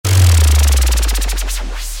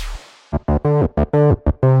Welcome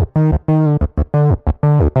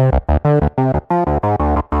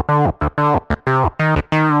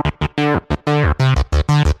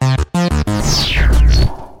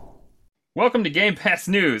to Game Pass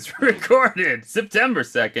News, recorded September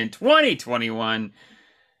 2nd, 2021.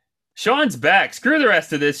 Sean's back. Screw the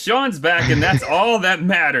rest of this. Sean's back, and that's all that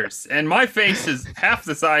matters. And my face is half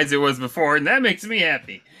the size it was before, and that makes me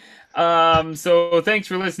happy. So thanks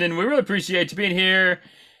for listening. We really appreciate you being here.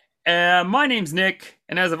 My name's Nick,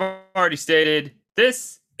 and as I've already stated,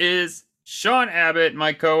 this is Sean Abbott,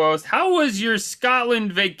 my co-host. How was your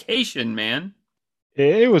Scotland vacation, man?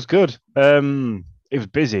 It was good. It was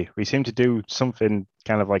busy. We seemed to do something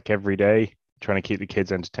kind of like every day, trying to keep the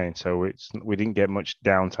kids entertained. So we didn't get much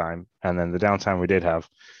downtime, and then the downtime we did have,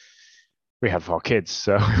 we had 4 kids,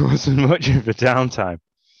 so it wasn't much of a downtime.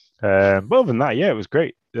 But other than that, yeah, it was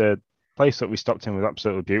great. The place that we stopped in was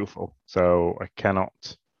absolutely beautiful, so I cannot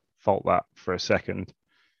fault that for a second.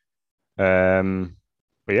 But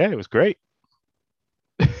yeah, it was great.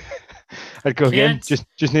 I'd go again. Can't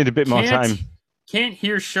Just need a bit more can't time. can't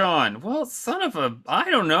hear Sean. Well, son of a,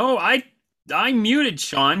 I don't know. I muted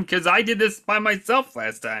Sean because I did this by myself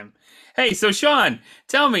last time. Hey, so Sean,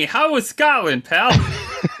 tell me, how was Scotland, pal?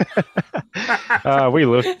 We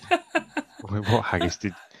looked. What haggis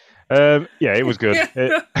did? Yeah, it was good.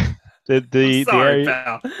 I'm sorry, area.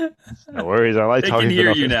 pal. No worries. I like They talking can for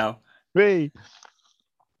hear you nothing. now. Hey.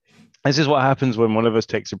 This is what happens when one of us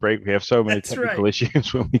takes a break. We have so many That's technical right.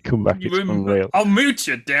 issues when we come back. It's unreal. I'll mute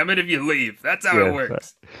you, damn it, if you leave. That's how it Yeah.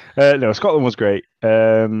 works. No, Scotland was great.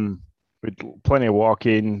 With plenty of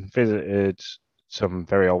walking, visited some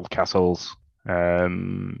very old castles.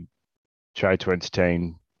 Tried to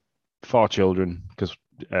entertain 4 children because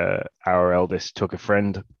our eldest took a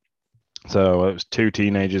friend. So it was 2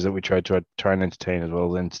 teenagers that we tried to try and entertain, as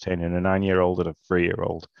well as entertaining a 9-year-old and a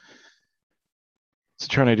 3-year-old. So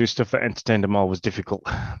trying to do stuff that entertained them all was difficult.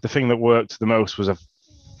 The thing that worked the most was a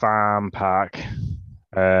farm park,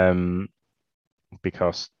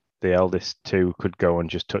 because the eldest 2 could go and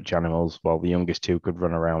just touch animals, while the youngest 2 could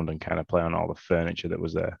run around and kind of play on all the furniture that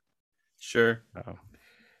was there. Sure. Oh.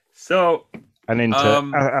 So, And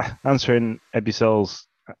into answering Ebisol's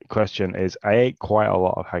question is, I ate quite a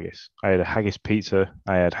lot of haggis. I had a haggis pizza.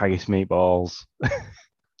 I had haggis meatballs.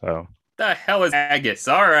 So the hell is haggis?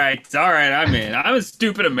 All right, I'm in. I'm a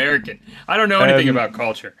stupid American. I don't know anything about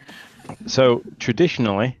culture. So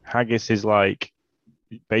traditionally, haggis is like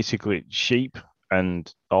basically sheep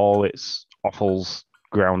and all its offals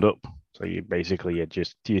ground up. So you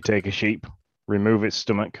take a sheep, remove its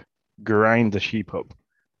stomach, grind the sheep up,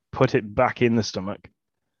 put it back in the stomach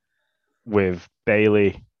with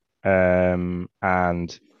Bailey, and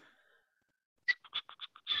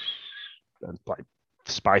like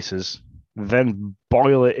spices, then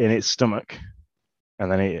boil it in its stomach,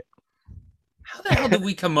 and then eat it. How the hell did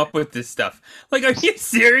we come up with this stuff? Like, are you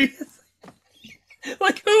serious?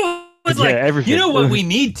 Like, who was Yeah, like, everything. you know what we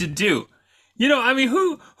need to do? You know, I mean,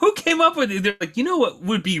 who came up with it? They're like, you know what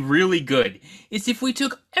would be really good is if we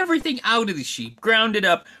took everything out of the sheep, ground it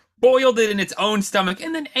up, boiled it in its own stomach,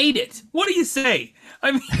 and then ate it. What do you say?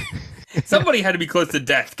 I mean, somebody had to be close to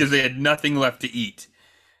death because they had nothing left to eat.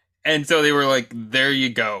 And so they were like, there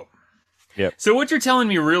you go. Yep. So what you're telling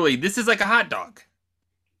me, really, this is like a hot dog.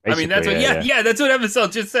 Basically, I mean, that's what, yeah, that's what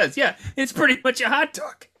MSL just says. Yeah, it's pretty much a hot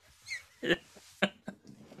dog.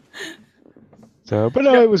 So, but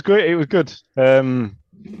no, It was great. It was good.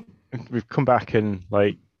 We've come back and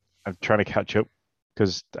like I'm trying to catch up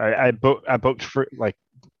because I booked I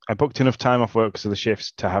booked enough time off work because of the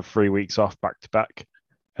shifts to have 3 weeks off back to back.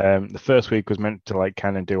 The first week was meant to like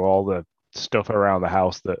kind of do all the stuff around the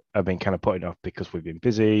house that I've been kind of putting off because we've been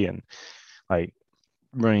busy and like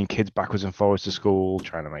running kids backwards and forwards to school,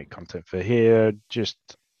 trying to make content for here, just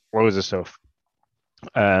loads of stuff.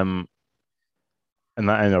 And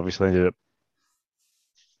that end obviously ended up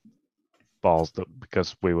balls up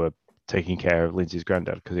because we were taking care of Lindsay's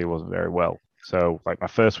granddad because he wasn't very well. So like my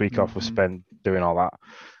first week off was spent doing all that.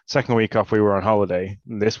 Second week off, we were on holiday.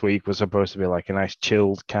 And this week was supposed to be like a nice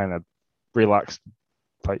chilled kind of relaxed,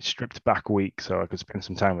 like stripped back week, so I could spend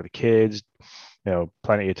some time with the kids.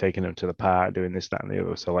 Plenty of taking them to the park, doing this, that, and the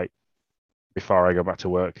other. So like before I go back to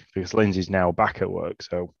work, because Lindsay's now back at work.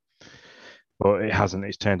 So, but it hasn't.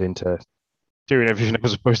 It's turned into doing everything I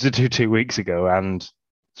was supposed to do 2 weeks ago and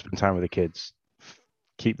spend time with the kids,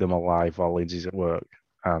 keep them alive while Lindsay's at work,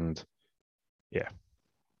 and yeah.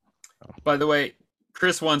 By the way,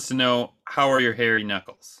 Chris wants to know, how are your hairy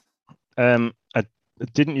knuckles? I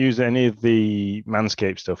didn't use any of the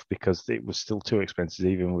Manscaped stuff because it was still too expensive,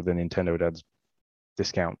 even with the Nintendo Dad's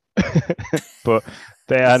discount. But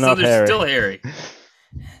they are So not they're hairy. still hairy.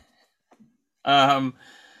 Um,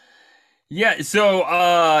 yeah. So,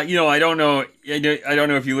 I don't know. I don't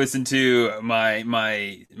know if you listen to my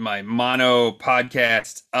mono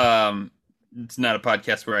podcast. It's not a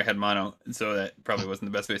podcast where I had mono, so that probably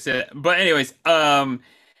wasn't the best way to say it. But anyways,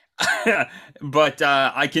 but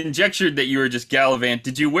I conjectured that you were just gallivant.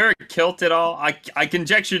 Did you wear a kilt at all? I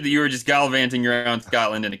conjectured that you were just gallivanting around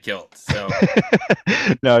Scotland in a kilt. So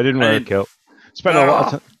No, I didn't I wear a didn't. kilt. Spent a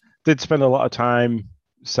lot Oh, of did spend a lot of time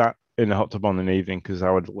sat in the hot tub on an evening because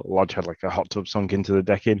our lodge had like a hot tub sunk into the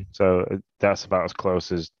decking, so that's about as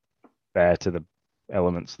close as bare to the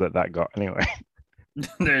elements that got anyway.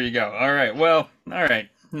 there you go. All right. Well, all right.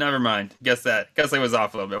 Never mind. Guess I was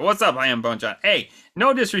off a little bit. What's up? I am Bone John. Hey,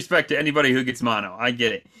 no disrespect to anybody who gets mono. I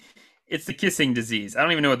get it. It's the kissing disease. I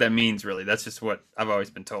don't even know what that means really. That's just what I've always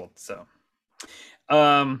been told. So,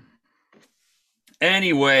 um,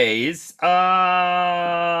 anyways,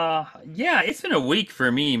 yeah, it's been a week for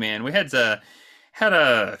me, man. We had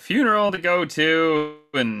a funeral to go to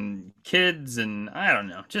and kids and I don't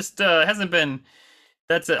know. Just hasn't been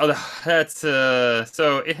that's so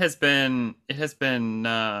it has been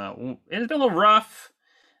a little rough.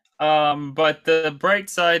 But the bright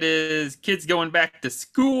side is kids going back to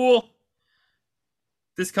school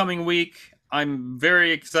this coming week. I'm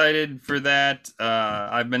very excited for that.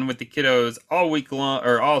 I've been with the kiddos all week long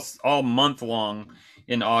or all month long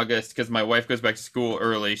in August because my wife goes back to school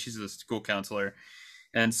early. She's a school counselor,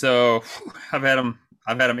 and so I've had them.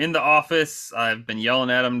 I've had them in the office. I've been yelling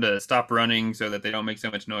at them to stop running so that they don't make so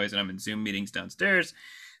much noise, and I'm in Zoom meetings downstairs.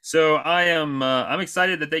 So I'm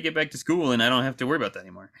excited that they get back to school and I don't have to worry about that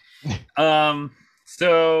anymore.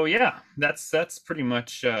 So yeah, that's pretty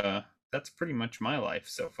much my life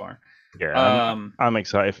so far. Yeah, Um, I'm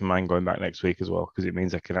excited for mine going back next week as well because it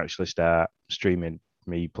means I can actually start streaming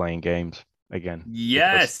me playing games again because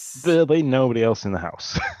yes, there'll be nobody else in the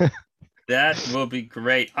house. that will be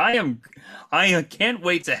great. I can't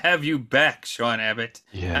wait to have you back, Sean Abbott.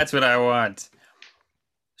 Yeah. That's what I want.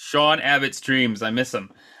 Sean Abbott streams. I miss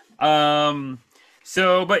him. Um,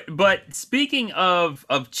 but speaking of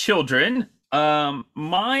children,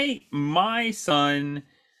 my son,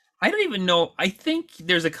 I don't even know. I think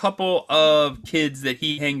there's a couple of kids that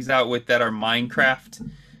he hangs out with that are Minecraft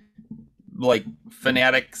like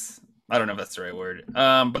fanatics. I don't know if that's the right word.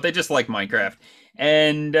 But they just like Minecraft.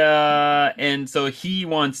 And so he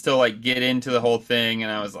wants to like get into the whole thing,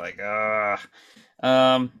 and I was like,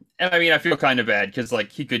 and I mean, I feel kind of bad because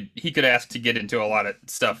like he could ask to get into a lot of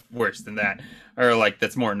stuff worse than that, or like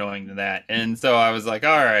that's more annoying than that. And so I was like,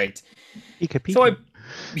 all right. Pika So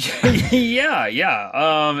pika.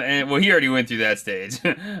 yeah. And well, he already went through that stage.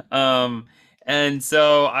 um, and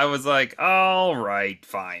so I was like, all right,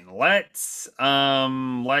 fine. Let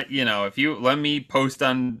if you let me post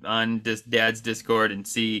on this dad's Discord and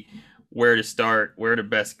see where to start, where to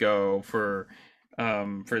best go for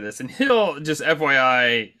this. And he'll just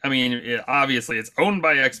FYI, I mean, obviously it's owned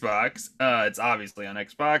by Xbox. It's obviously on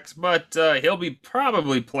Xbox, but he'll be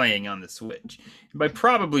probably playing on the Switch. And by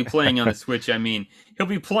probably playing on the Switch, I mean he'll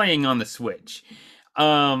be playing on the Switch.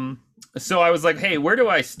 So I was like, hey, where do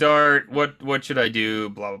I start? What should I do?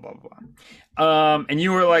 Blah blah blah blah. And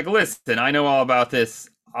you were like, listen, I know all about this.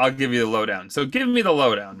 I'll give you the lowdown. So give me the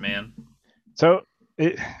lowdown, man. So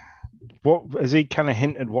it what has he kind of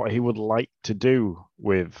hinted what he would like to do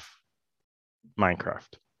with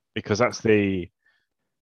Minecraft? Because that's the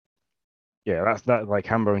that's that like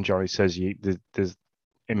Hambo and Johnny says there's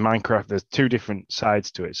in Minecraft there's two different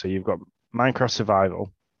sides to it. So you've got Minecraft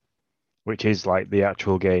Survival, which is like the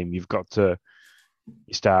actual game. You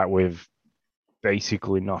start with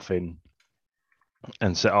basically nothing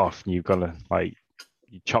and set off. And you've got to like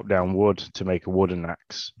you chop down wood to make a wooden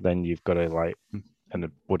axe. Then you've got to like and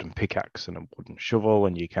a wooden pickaxe and a wooden shovel,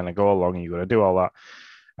 and you kind of go along and you've got to do all that.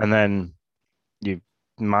 And then you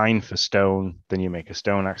mine for stone, then you make a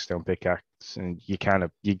stone axe, stone pickaxe, and you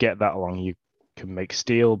get that along. You can make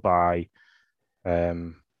steel by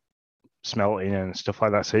smelting and stuff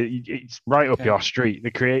like that. So it's right up your street.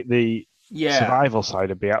 They create the survival side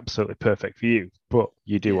would be absolutely perfect for you, but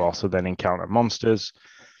you do also then encounter monsters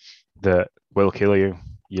that will kill you.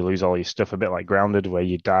 You lose all your stuff, a bit like Grounded, where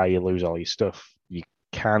you die, you lose all your stuff. You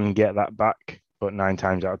can get that back, but 9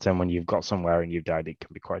 times out of 10, when you've got somewhere and you've died, it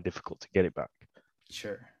can be quite difficult to get it back.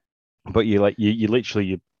 Sure. But you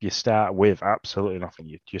literally you start with absolutely nothing.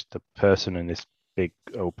 You're just a person in this big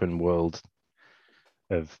open world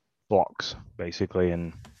of blocks, basically,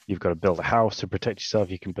 and you've got to build a house to protect yourself.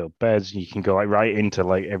 You can build beds, and you can go like right into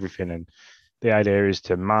like everything. And the idea is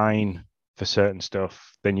to mine for certain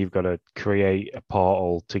stuff. Then you've got to create a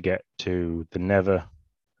portal to get to the Nether,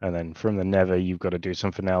 and then from the Nether you've got to do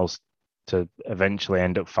something else to eventually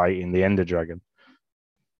end up fighting the Ender Dragon.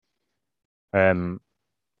 Um,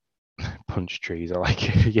 punch trees. I like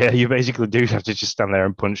it. Yeah, you basically do have to just stand there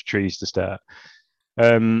and punch trees to start.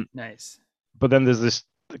 Nice. But then there's this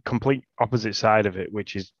complete opposite side of it,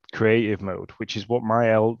 which is creative mode, which is what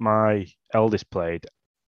my eldest played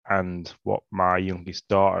and what my youngest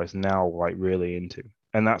daughter is now like really into.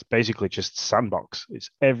 And that's basically just sandbox. It's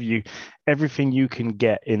everything you can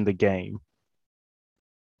get in the game,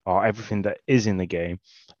 or everything that is in the game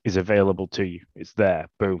is available to you. It's there.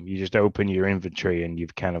 Boom. You just open your inventory and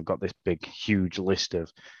you've kind of got this big, huge list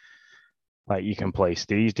of like you can place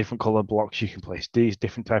these different color blocks, you can place these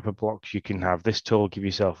different type of blocks, you can have this tool, give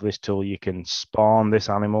yourself this tool, you can spawn this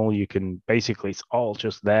animal, you can basically it's all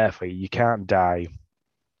just there for you. You can't die.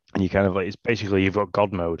 And you kind of like it's basically you've got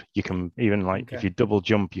God mode. You can even like if Okay. you double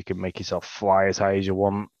jump, you can make yourself fly as high as you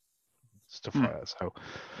want, stuff Hmm. like that.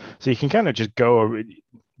 So you can kind of just go.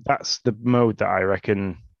 That's the mode that I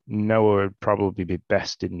reckon Noah would probably be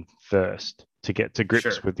best in first to get to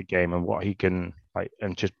grips Sure. with the game and what he can like,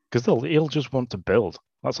 and just because he'll just want to build.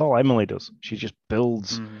 That's all Emily does. She just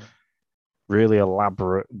builds Hmm. really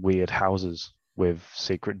elaborate, weird houses with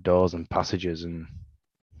secret doors and passages and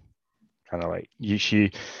kind of like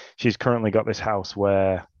she's currently got this house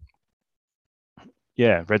where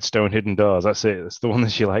yeah, redstone hidden doors. That's it. That's the one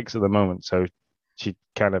that she likes at the moment. So she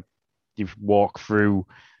kind of you walk through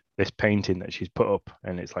this painting that she's put up,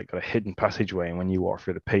 and it's like got a hidden passageway. And when you walk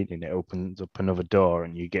through the painting, it opens up another door,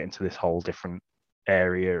 and you get into this whole different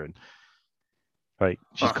area. And like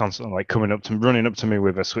she's Huh. constantly like running up to me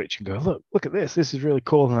with a switch and go, look at this. This is really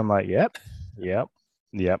cool. And I'm like, yep.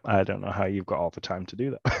 I don't know how you've got all the time to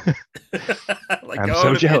do that. Like, I'm oh,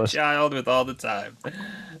 so to be a jealous. child with all the time.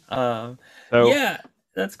 Um, So yeah,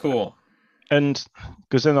 that's cool. and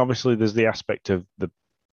because then obviously there's the aspect of the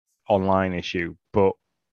online issue, but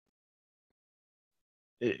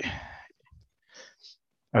it,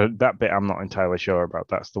 that bit I'm not entirely sure about.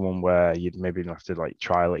 That's the one where you'd maybe have to like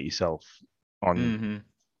trial it yourself on.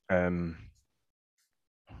 Hmm. Um,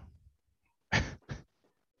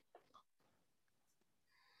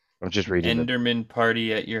 I'm just reading the. Enderman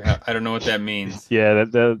party at your house. I don't know what that means. Yeah,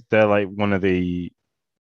 they're like one of the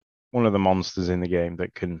monsters in the game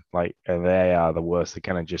that can like they are the worst. They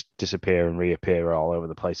kind of just disappear and reappear all over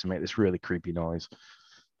the place and make this really creepy noise.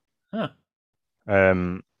 Huh.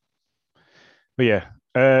 Um, but yeah,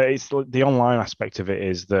 it's the online aspect of it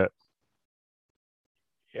is that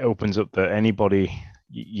it opens up that anybody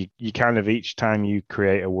you kind of each time you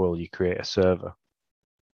create a world, you create a server.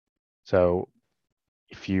 So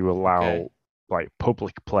if you Okay. allow like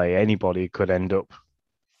public play, anybody could end up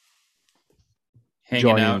Hanging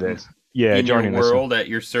joining out this. Yeah, in your joining this. world at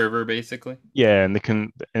your server, basically. Yeah,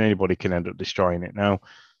 and anybody can end up destroying it. Now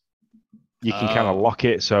you can kind of Oh. lock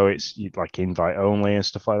it so it's like invite only and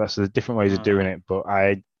stuff like that. So there's different ways of doing Uh-huh. it, but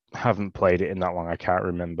I haven't played it in that long. I can't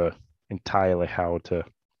remember entirely how to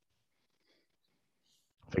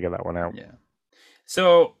figure that one out. Yeah.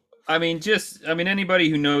 So, anybody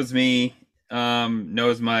who knows me,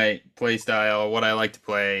 knows my play style, what I like to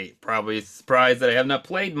play, probably is surprised that I have not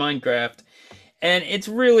played Minecraft. And it's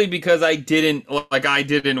really because I didn't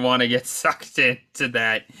want to get sucked into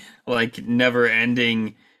that like never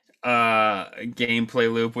ending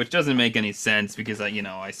gameplay loop, which doesn't make any sense because I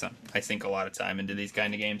sink a lot of time into these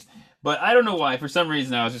kind of games. But I don't know why. For some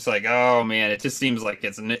reason, I was just like, oh man, it just seems like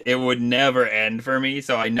it would never end for me.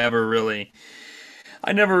 So I never really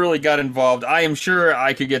got involved. I am sure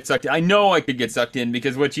I could get sucked in. I know I could get sucked in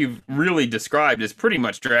because what you've really described is pretty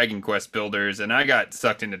much Dragon Quest Builders, and I got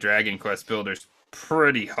sucked into Dragon Quest Builders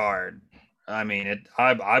pretty hard. I mean,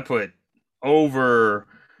 over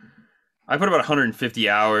I put about 150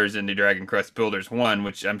 hours into Dragon Quest Builders 1,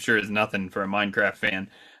 which I'm sure is nothing for a Minecraft fan.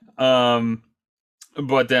 Um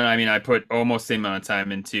but then, I put almost the same amount of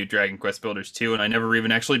time into Dragon Quest Builders 2, and I never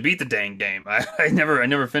even actually beat the dang game. I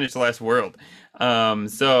never finished the last world.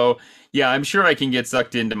 So yeah, I'm sure I can get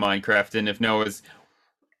sucked into Minecraft, and if Noah's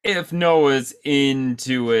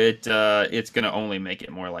into it, it's gonna only make it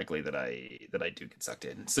more likely that I do get sucked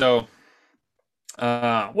in. So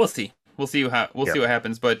we'll see. We'll Yeah, see what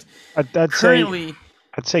happens. But I'd say currently,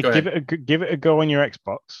 I'd say go ahead. give it a go on your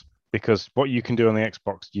Xbox because what you can do on the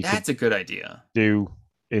Xbox, you could That's a good idea. do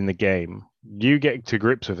in the game. You get to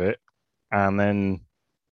grips with it, and then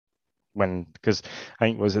because I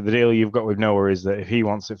think was it the deal you've got with Noah is that if he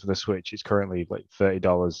wants it for the Switch, it's currently like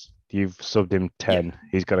 $30. You've subbed him Yeah. 10.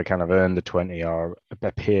 He's got to kind of earn the 20 or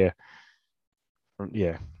appear.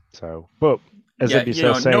 Yeah. So, but as Yeah,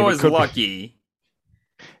 Ebucel saying, Noah's lucky.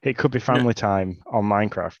 it could be No, family time on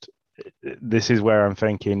Minecraft. This is where I'm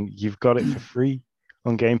thinking you've got it for free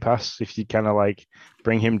on Game Pass. If you kind of like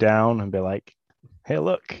bring him down and be like, "Hey,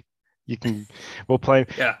 look, you can, we'll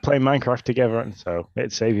yeah. play Minecraft together," and so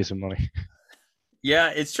it'd save you some money. Yeah,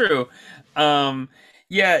 it's true. Um,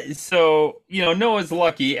 yeah, so Noah's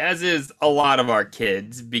lucky, as is a lot of our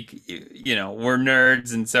kids. We're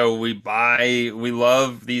nerds, and so we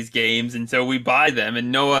love these games, and so we buy them.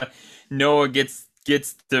 And Noah gets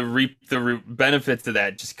to reap the benefits of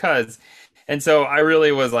that just cause. And so I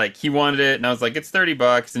really was like, he wanted it, and I was like, it's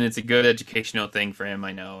 $30, and it's a good educational thing for him,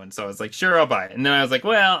 I know. And so I was like, sure, I'll buy it. And then I was like,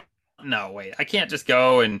 well, no, wait, I can't just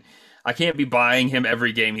go and I can't be buying him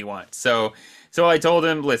every game he wants. So I told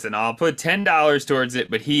him, listen, I'll put $10 towards it,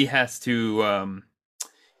 but he has to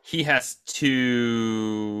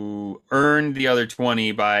earn the other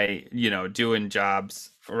 20 by doing jobs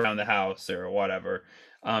around the house or whatever.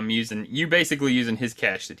 Basically using his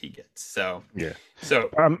cash that he gets. Yeah. So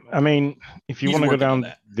I mean, if you he's want to go working on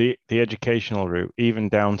down that. the educational route, even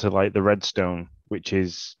down to like the redstone, which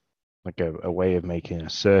is like a way of making a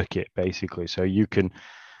circuit, basically. So you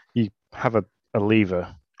have a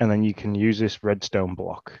lever, and then you can use this redstone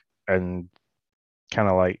block and kind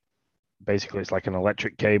of like basically it's like an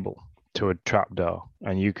electric cable to a trapdoor,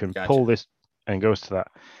 and you can pull Gotcha. this and it goes to that.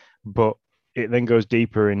 But it then goes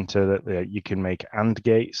deeper into that you can make AND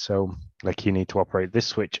gates. So like you need to operate this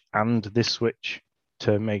switch and this switch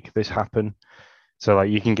to make this happen. So like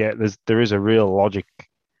you can get there is a real logic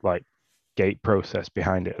like gate process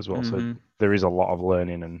behind it as well. So Hmm. there is a lot of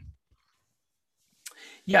learning and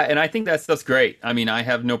Yeah, and I think that stuff's great. I mean, I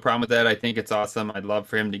have no problem with that. I think it's awesome. I'd love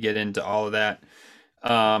for him to get into all of that.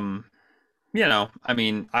 Um, I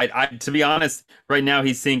mean, I to be honest, right now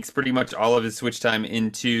he sinks pretty much all of his Switch time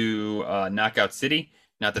into Knockout City.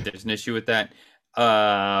 Not that there's an issue with that.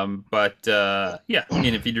 But yeah, I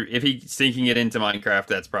mean, if he's sinking it into Minecraft,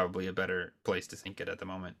 that's probably a better place to sink it at the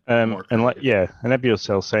moment. More and like creative. yeah, and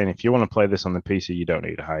Ebiocel saying if you want to play this on the PC, you don't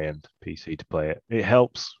need a high end PC to play it. It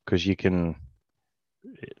helps because you can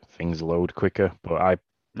things load quicker. But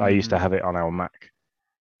I used to Hmm. have it on our Mac,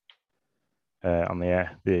 on the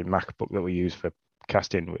MacBook that we use for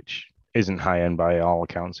casting, which isn't high end by all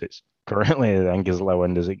accounts. It's currently I think as low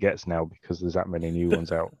end as it gets now because there's that many new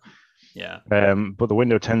ones out. Yeah. But the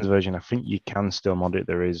Windows 10's version, I think you can still mod it.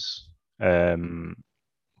 There is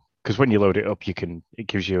because when you load it up, it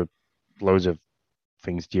gives you loads of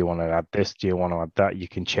things. Do you want to add this? Do you want to add that? You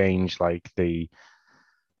can change like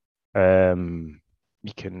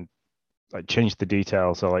you can like change the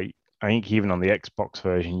details. So like I think even on the Xbox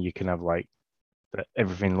version, you can have like that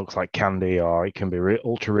everything looks like candy, or it can be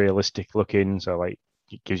ultra realistic looking. So like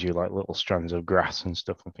it gives you like little strands of grass and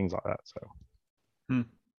stuff and things like that. So Hmm.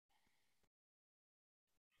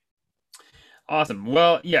 Awesome.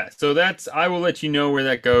 Well, yeah, so I will let you know where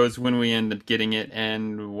that goes when we end up getting it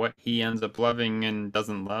and what he ends up loving and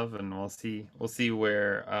doesn't love, and we'll see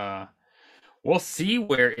where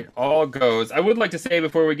it all goes. I would like to say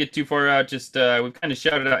before we get too far out, just we've kind of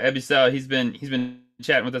shouted out Ebisal. He's been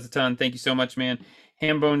chatting with us a ton. Thank you so much, man.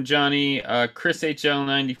 Hambone Johnny, Chris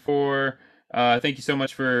HL94. Thank you so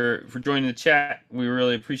much for joining the chat. We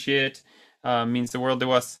really appreciate it. Means the world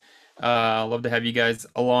to us. Love to have you guys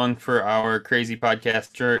along for our crazy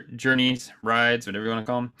podcast journeys, rides, whatever you want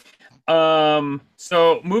to call them.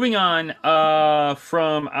 So moving on,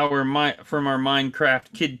 from our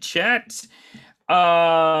Minecraft kid chat.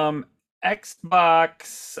 Um,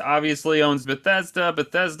 Xbox obviously owns Bethesda.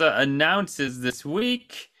 Bethesda announces this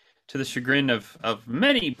week, to the chagrin of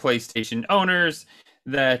many PlayStation owners,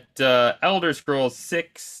 that Elder Scrolls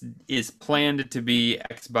 6 is planned to be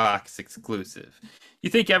Xbox exclusive. You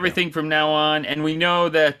think yeah, everything from now on, and we know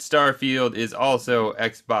that Starfield is also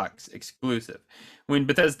Xbox exclusive. When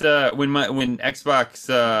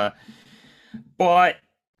Xbox bought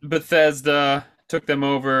Bethesda, took them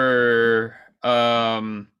over.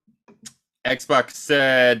 Xbox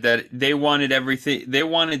said that they wanted everything. They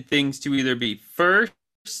wanted things to either be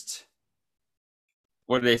first.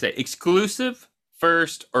 What do they say? Exclusive,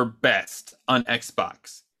 first, or best on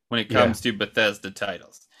Xbox when it yeah. comes to Bethesda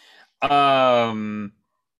titles. Um,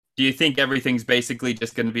 do you think everything's basically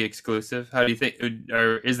just going to be exclusive? How do you think,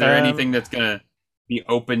 or is there anything Um, that's going to be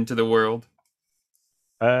open to the world?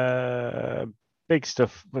 uh, big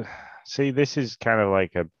stuff. See, this is kind of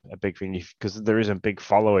like a big thing because there is a big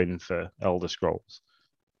following for Elder Scrolls.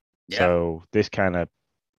 Yeah. So this kind of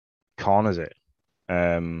corners it.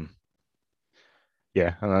 Um,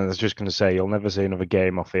 yeah, and I was just going to say, you'll never see another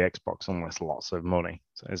game off the Xbox unless lots of money,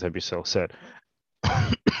 as Ebisil said.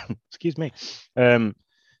 Excuse me. Um,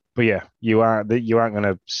 But yeah, you aren't going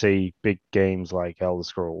to see big games like Elder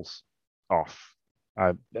Scrolls off.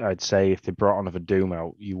 I'd say if they brought another Doom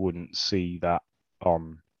out, you wouldn't see that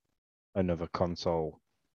on another console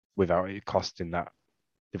without it costing that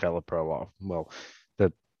developer a lot of, well,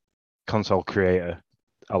 the console creator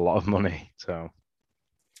a lot of money. So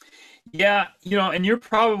Yeah, and you're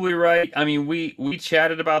probably right. I mean, we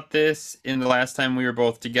chatted about this in the last time we were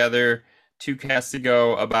both together 2 casts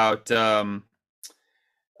ago about the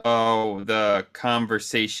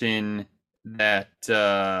conversation that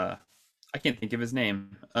I can't think of his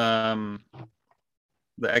name. The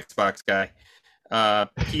Xbox guy.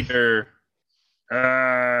 Peter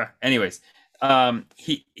anyways,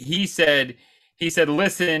 he said,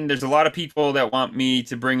 listen, there's a lot of people that want me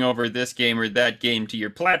to bring over this game or that game to your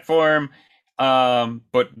platform.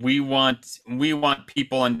 But we want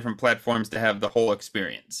people on different platforms to have the whole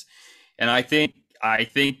experience. And I think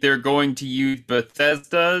they're going to use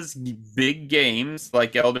Bethesda's big games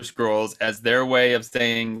like Elder Scrolls as their way of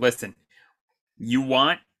saying, listen, you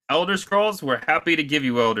want Elder Scrolls? We're happy to give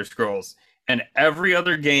you Elder Scrolls. And every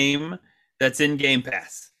other game that's in Game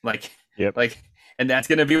Pass. Like yep, like and that's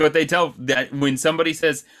going to be what they tell that when somebody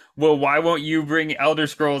says, "Well, why won't you bring Elder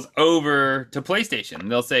Scrolls over to PlayStation?"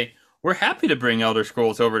 They'll say, "We're happy to bring Elder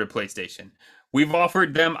Scrolls over to PlayStation. We've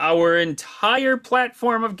offered them our entire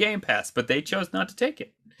platform of Game Pass, but they chose not to take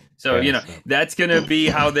it." So, yeah, so that's going to be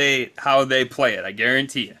how they play it, I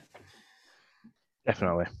guarantee you.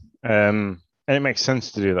 definitely. And it makes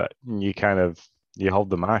sense to do that. You hold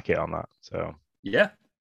the market on that. So Yeah.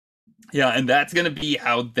 Yeah, and that's going to be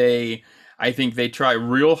how I think they try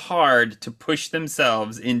real hard to push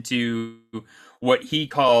themselves into what he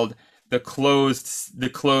called the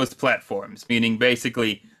closed platforms, meaning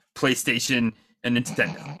basically PlayStation and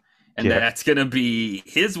Nintendo. And yeah, that's going to be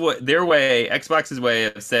their way, Xbox's way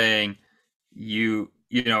of saying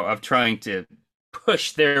of trying to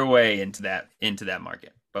push their way into that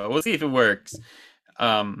market. But we'll see if it works.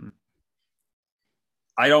 Um,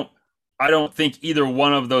 I don't I don't think either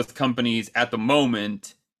one of those companies at the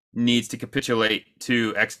moment needs to capitulate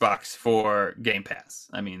to Xbox for Game Pass.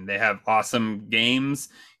 I mean, they have awesome games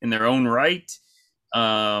in their own right.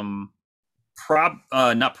 Um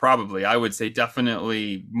Not probably. I would say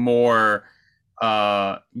definitely more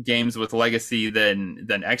games with legacy than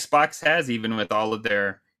Xbox has, even with all of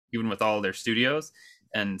their studios.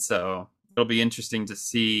 And so it'll be interesting to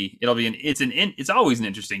see. It's always an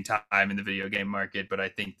interesting time in the video game market, but I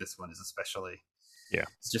think this one is especially. yeah.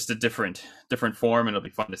 It's just a different form, and it'll be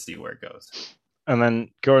fun to see where it goes. And then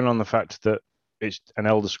going on the fact that it's an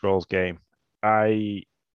Elder Scrolls game, I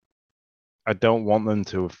I don't want them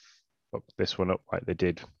to have fucked this one up like they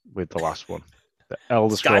did with the last one. The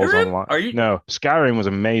Elder Scrolls Skyrim? Online. Are you? No, Skyrim was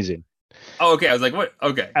amazing. Oh, okay. I was like, what?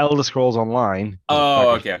 Okay. Elder Scrolls Online was a Oh,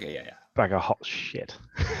 okay, okay, yeah, yeah, bag of hot shit.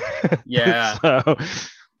 yeah. So,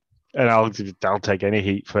 and I'll take any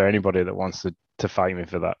heat for anybody that wants to fight me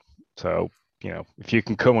for that. So, if you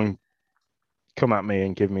can come at me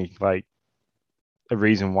and give me like a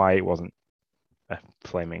reason why it wasn't a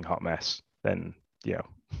flaming hot mess, then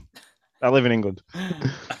I live in England.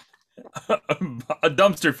 A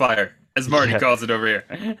dumpster fire, as Marty Yeah, calls it over here.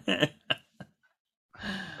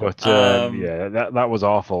 but um, yeah, that was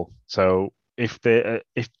awful. So if they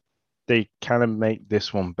kind of make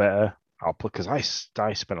this one better, I'll put because I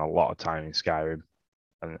spent a lot of time in Skyrim,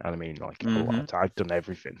 and I mean like a lot of mhm. time. I've done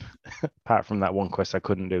everything apart from that one quest I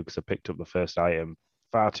couldn't do because I picked up the first item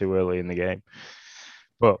far too early in the game.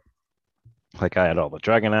 But like I had all the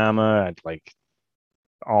dragon armor, I'd like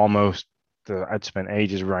almost I'd spent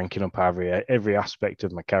ages ranking up every aspect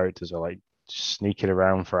of my characters, or like sneaking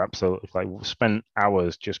around for absolutely like spent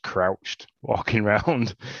hours just crouched walking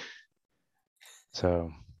around.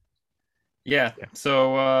 So Yeah. yeah,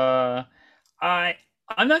 So I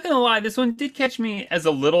I'm not gonna lie, this one did catch me as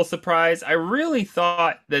a little surprised. I really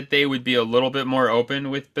thought that they would be a little bit more open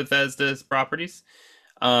with Bethesda's properties,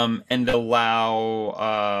 and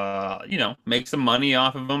allow make some money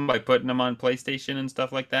off of them by putting them on PlayStation and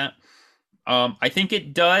stuff like that. I think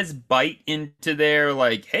it does bite into their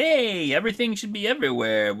like, hey, everything should be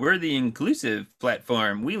everywhere. We're the inclusive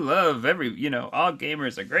platform. We love all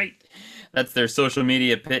gamers are great. That's their social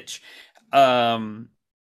media pitch. Um,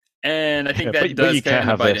 and I think yeah, that but does you can't kind of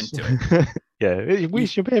have bite this. into it. Yeah, we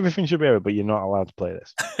should be everything should be over, but you're not allowed to play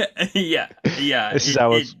this. Yeah, yeah, This is it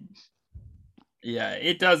ours. yeah,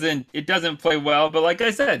 it doesn't play well, but like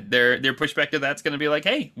I said, their pushback to that's going to be like,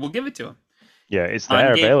 hey, we'll give it to them Yeah, it's on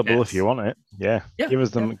there Game available if you Pass. want it. Yeah, Yeah, give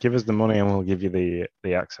us yeah, give us the money and we'll give you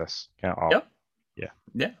the access. Can't. Oh, yep.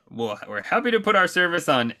 Yeah, well, we're happy to put our service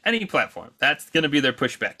on any platform. That's going to be their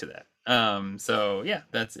pushback to that. So yeah,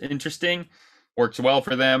 that's interesting. Works well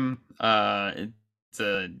for them. It's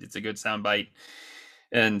a good soundbite,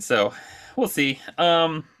 and so we'll see.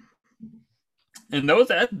 And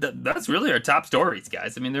that's really our top stories,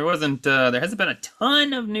 guys. I mean, there hasn't been a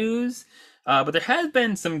ton of news, but there has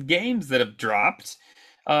been some games that have dropped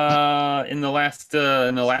in the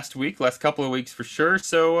last week, last couple of weeks for sure.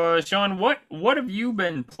 So, Sean, what have you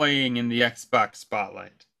been playing in the Xbox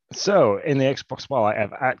Spotlight? So in the Xbox Spotlight,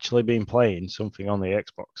 I've actually been playing something on the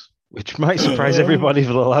Xbox, which might surprise everybody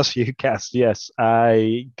for the last few casts. Yes,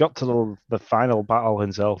 I got to the final battle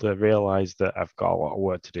in Zelda, realized that I've got a lot of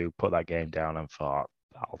work to do, put that game down, and thought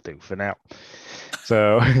that'll do for now.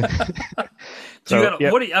 So, I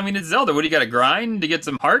mean, it's Zelda. What do you got to grind to get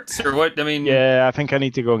some hearts, or what? I mean, yeah, I think I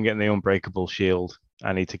need to go and get the Unbreakable Shield.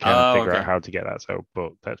 I need to kind of figure out how to get that. So,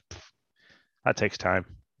 but that takes time.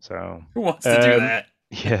 So, who wants to do that?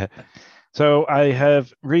 Yeah. So I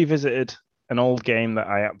have revisited an old game that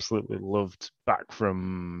I absolutely loved back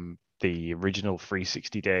from the original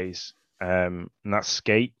 360 days. And that's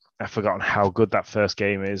Skate. I've forgotten how good that first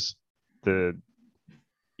game is. So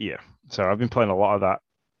I've been playing a lot of that.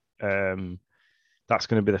 That's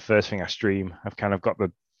going to be the first thing I stream. I've kind of got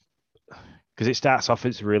because it starts off,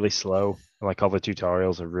 it's really slow. Like all the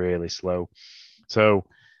tutorials are really slow. So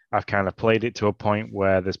I've kind of played it to a point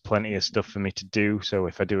where there's plenty of stuff for me to do. So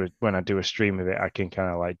when I do a stream of it, I can kind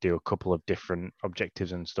of like do a couple of different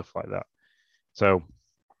objectives and stuff like that. So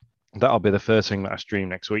that'll be the first thing that I stream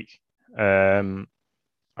next week. I've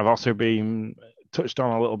also been touched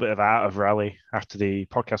on a little bit of Art of Rally after the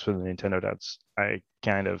podcast with the Nintendo Dads. I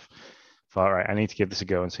kind of thought, right, I need to give this a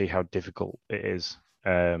go and see how difficult it is.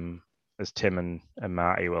 As Tim and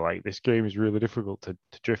Marty were like, this game is really difficult to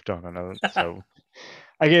drift on. And so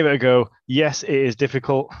I gave it a go. Yes, it is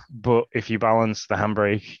difficult, but if you balance the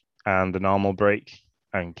handbrake and the normal brake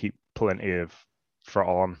and keep plenty of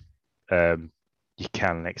throttle on, you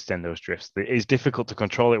can extend those drifts. It is difficult to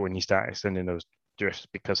control it when you start extending those drifts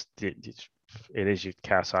because it is your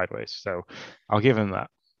car sideways. So I'll give him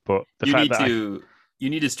that. But you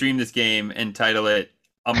need to stream this game and title it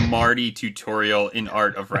a Marty tutorial in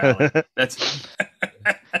Art of Rally. That's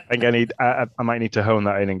I think I might need to hone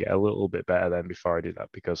that in and get a little bit better then before I do that,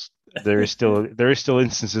 because there is still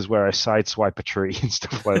instances where I sideswipe a tree and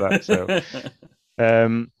stuff like that. So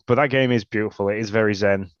but that game is beautiful. It is very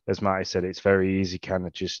zen, as Marty said. It's very easy kind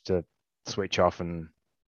of just to switch off and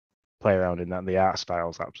play around in that. The art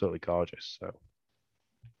style is absolutely gorgeous. So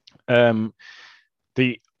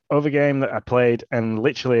the other game that I played, and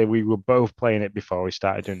literally we were both playing it before we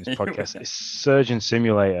started doing this podcast, is Surgeon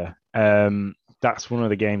Simulator. That's one of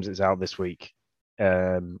the games that's out this week.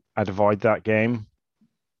 I'd avoid that game.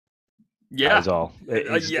 Yeah. That is all.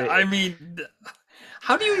 I mean,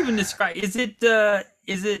 how do you even describe? Is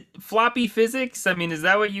it floppy physics? I mean, is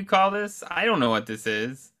that what you call this? I don't know what this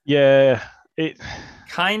is. Yeah,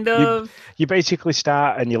 kind of. You basically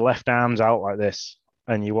start and your left arm's out like this,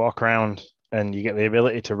 and you walk around, and you get the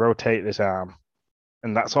ability to rotate this arm,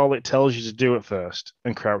 and that's all it tells you to do at first,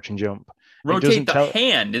 and crouch and jump. Rotate the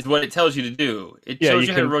hand is what it tells you to do. It shows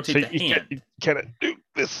you how to rotate the hand. You cannot do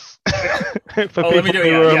this. For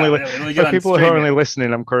people who are only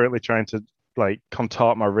listening, I'm currently trying to like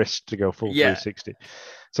contort my wrist to go full 360.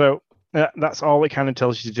 So that's all it kind of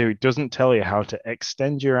tells you to do. It doesn't tell you how to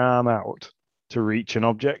extend your arm out to reach an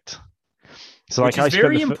object. So which is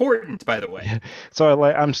very important, by the way. Yeah. So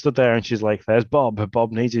I'm stood there, and she's like, "There's Bob.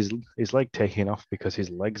 Bob needs his leg taken off because his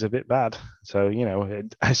leg's a bit bad." So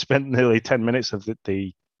I spent nearly 10 minutes of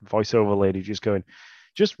the voiceover lady just going,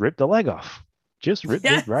 "Just rip the leg off. Just rip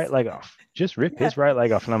his right leg off. Just rip his right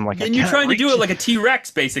leg off." And I'm like, and you're trying to do it like a T-Rex,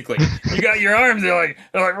 basically. You got your arms, they're like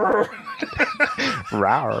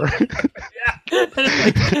rawr.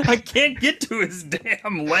 I can't get to his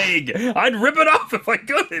damn leg. I'd rip it off if I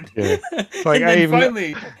could. Yeah. Like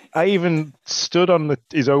I even stood on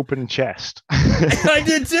his open chest. I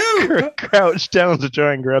did too. Crouched down to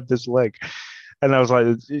try and grab this leg, and I was like,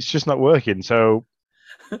 it's just not working. So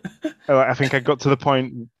I think I got to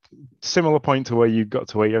the similar point to where you got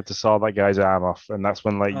to where you had to saw that guy's arm off, and that's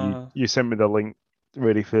when you sent me the link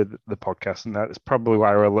ready for the podcast, and that's probably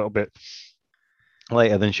why we're a little bit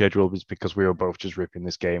later than scheduled, is because we were both just ripping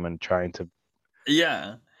this game and trying to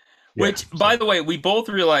which by the way, we both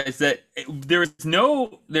realized that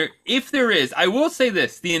if there is, I will say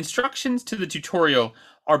this, the instructions to the tutorial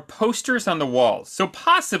are posters on the walls, so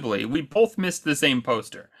possibly we both missed the same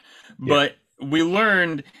poster, but we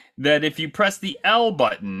learned that if you press the L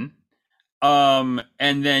button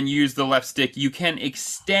and then use the left stick, you can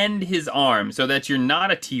extend his arm so that you're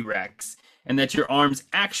not a T-Rex and that your arm's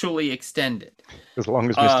actually extended. As long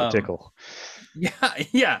as Mr. Um, Tickle. yeah,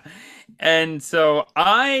 yeah. And so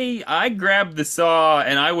I grabbed the saw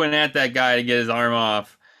and I went at that guy to get his arm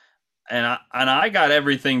off. And I got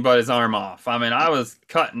everything but his arm off. I mean,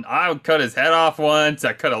 I cut his head off once,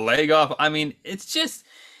 I cut a leg off. I mean, it's just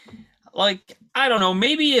like I don't know,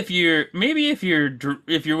 if you're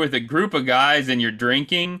with a group of guys and you're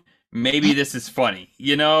drinking, maybe this is funny.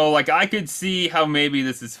 Like I could see how maybe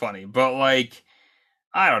this is funny, but like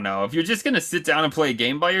I don't know, if you're just going to sit down and play a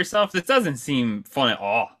game by yourself, this doesn't seem fun at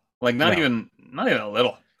all. Like No. not even a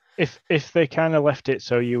little. If they kind of left it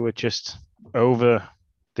so you were just over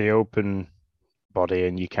the open body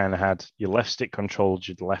and you kind of had your left stick controlled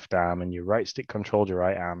your left arm and your right stick controlled your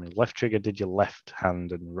right arm and left trigger did your left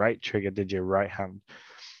hand and right trigger did your right hand,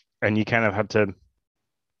 and you kind of had to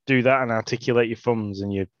do that and articulate your thumbs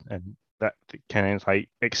and that kind of like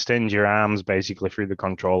extend your arms basically through the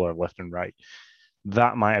controller left and right.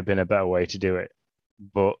 That might have been a better way to do it,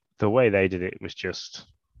 but the way they did it was just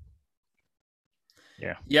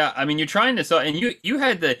yeah. Yeah, I mean, you're trying to and you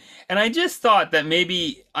had and I just thought that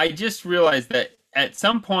maybe I just realized that at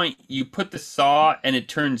some point you put the saw and it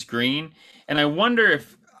turns green, and I wonder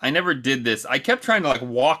if I never did this. I kept trying to like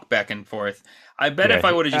walk back and forth. I bet if Yeah,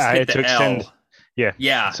 I would have just I hit had to the extend. L. Yeah,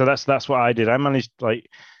 Yeah. so that's what I did. I managed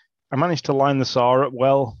to line the saw up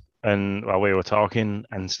well, and while we were talking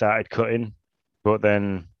and started cutting, but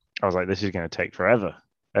then I was like, this is going to take forever.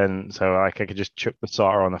 And so like I could just chuck the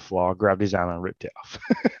saw on the floor, grabbed his arm and ripped it off.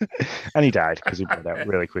 And he died because he bled out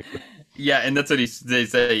really quickly. Yeah, and that's what they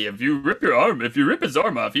say. If you rip his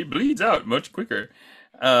arm off, he bleeds out much quicker.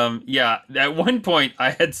 Yeah, at one point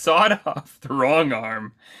I had sawed off the wrong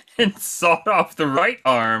arm and sawed off the right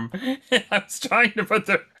arm, and I was trying to put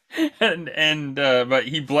the but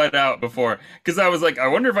he bled out before because I was like, I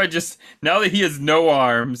wonder if I just now that he has no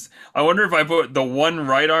arms, I wonder if I put the one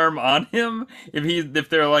right arm on him if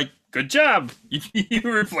they're like, good job, you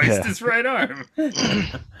replaced Yeah. his right arm.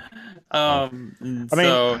 I So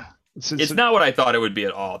mean, it's not what I thought it would be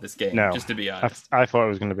at all, this game, no, just to be I, honest. I thought it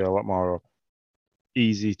was going to be a lot more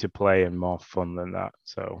easy to play and more fun than that.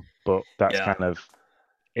 So, but that's Yeah. kind of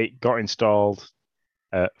it got installed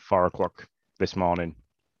at 4 o'clock this morning,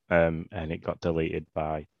 and it got deleted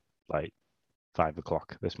by like 5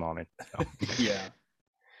 o'clock this morning. So, Yeah.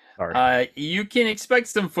 sorry. You can expect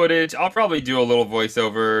some footage. I'll probably do a little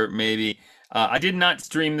voiceover, maybe. I did not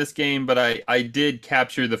stream this game, but I did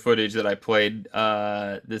capture the footage that I played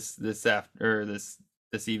this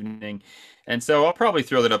evening, and so I'll probably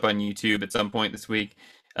throw that up on YouTube at some point this week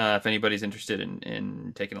if anybody's interested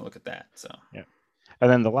in taking a look at that. So Yeah. And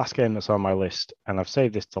then the last game that's on my list, and I've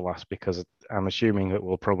saved this to last because I'm assuming that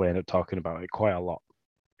we'll probably end up talking about it quite a lot,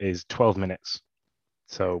 is 12 minutes.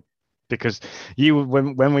 So because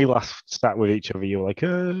when we last sat with each other, you were like,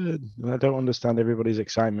 I don't understand everybody's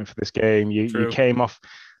excitement for this game. You true. came off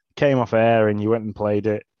air and you went and played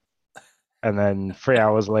it. And then 3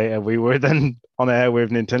 hours later, we were then on air with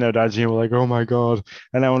Nintendo Dads, and you were like, "Oh my god!"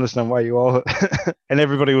 And I understand why you all. And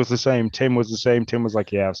everybody was the same. Tim was the same. Tim was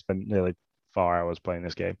like, "Yeah, I've spent nearly 4 hours playing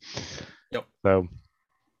this game." Yep. So,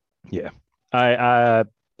 yeah, I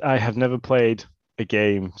have never played a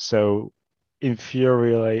game so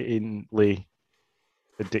infuriatingly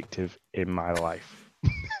addictive in my life.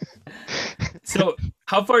 So,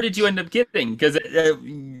 how far did you end up getting? Because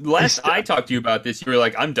last I talked to you about this, you were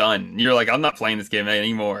like, "I'm done." You're like, "I'm not playing this game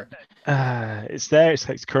anymore." It's there.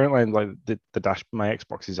 It's currently like the dash. My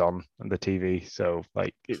Xbox is on and the TV, so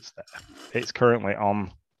like it's there. It's currently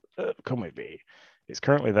on. Come with me. It's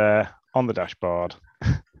currently there on the dashboard,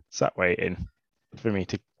 sat waiting for me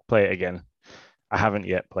to play it again. I haven't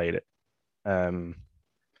yet played it, mainly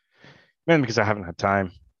because I haven't had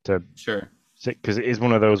time to Sure. sit. Because it is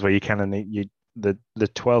one of those where you kind of need the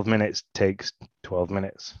 12 minutes takes 12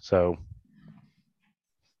 minutes. So,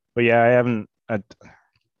 but yeah, I haven't.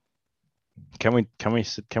 Can we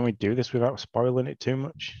do this without spoiling it too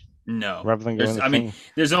much? No. Rather than going.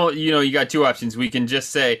 There's only you got two options. We can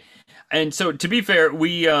just say, and so to be fair,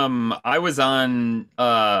 I was on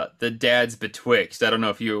the Dads Betwixt. I don't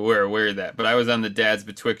know if you were aware of that, but I was on the Dads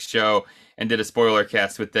Betwixt show and did a spoiler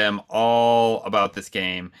cast with them all about this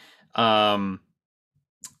game. And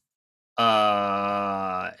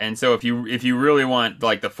so if you really want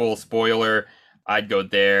like the full spoiler, I'd go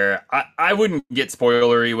there. I wouldn't get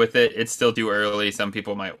spoilery with it. It's still too early. Some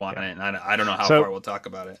people might want it, and I don't know how far we'll talk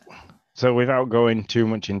about it. So without going too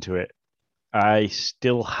much into it, I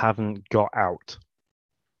still haven't got out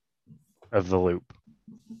of the loop.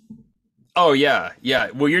 Oh yeah, yeah.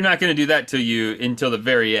 Well, you're not going to do that until the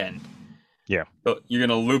very end. Yeah. So you're going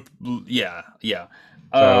to loop. Yeah, yeah.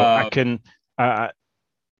 So I Uh, can, uh,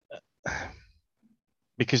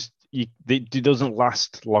 because it doesn't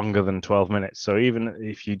last longer than 12 minutes. So even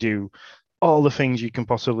if you do all the things you can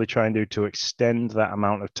possibly try and do to extend that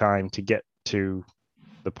amount of time to get to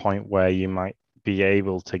the point where you might be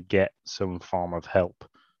able to get some form of help,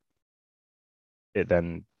 it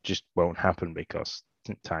then just won't happen because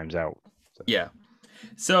time's out. So, yeah.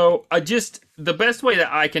 So I just the best way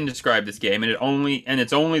that I can describe this game, and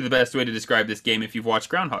it's only the best way to describe this game if you've watched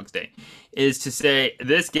Groundhog's Day, is to say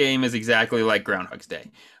this game is exactly like Groundhog's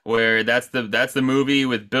Day, where that's the movie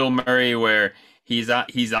with Bill Murray where he's on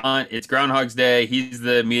it's Groundhog's Day, he's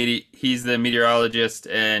the meteorologist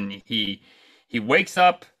and he wakes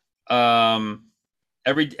up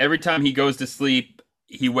every time he goes to sleep,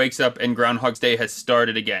 he wakes up and Groundhog's Day has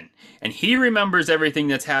started again. And he remembers everything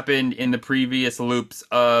that's happened in the previous loops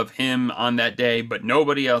of him on that day, but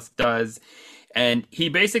nobody else does. And he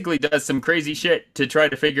basically does some crazy shit to try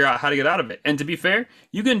to figure out how to get out of it. And to be fair,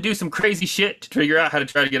 you can do some crazy shit to figure out how to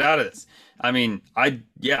try to get out of this. I mean, I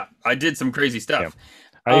did some crazy yeah. stuff.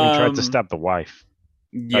 I even tried to Um, stab the wife.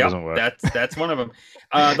 That Yep, doesn't work. that's one of them.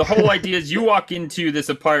 The whole idea is you walk into this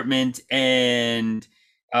apartment and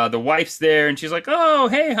the wife's there, and she's like, "Oh,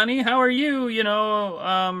 hey, honey, how are you?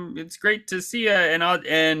 It's great to see you."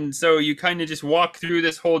 And so you kind of just walk through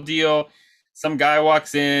this whole deal. Some guy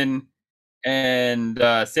walks in and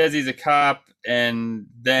says he's a cop, and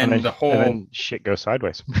And then then the and whole then shit goes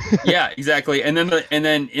sideways. yeah, exactly. And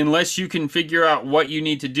then unless you can figure out what you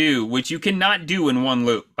need to do, which you cannot do in one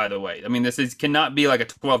loop, by the way. I mean, this is cannot be like a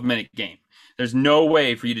 12-minute game. There's no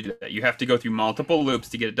way for you to do that. You have to go through multiple loops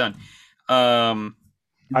to get it done. Um,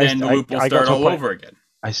 I, then the I loop will I got start to a all point. over again.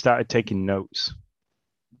 I started taking notes,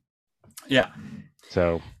 Yeah.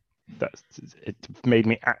 so that's it made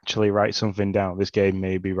me actually write something down. This game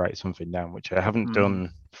made me write something down, which I haven't Mhm.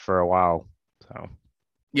 done for a while. So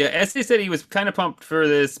Yeah, Essay said he was kind of pumped for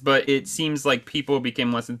this, but it seems like people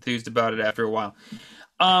became less enthused about it after a while.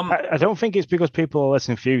 Um, I don't think it's because people are less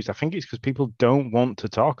infused. I think it's because people don't want to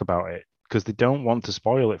talk about it because they don't want to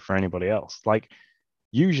spoil it for anybody else. Like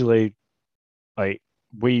usually, like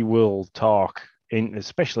we will talk in,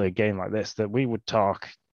 especially a game like this, that we would talk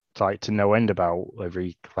like to no end about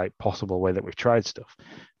every like possible way that we've tried stuff.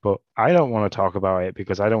 But I don't want to talk about it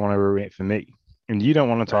because I don't want to ruin it for me, and you don't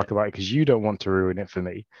want to right. talk about it because you don't want to ruin it for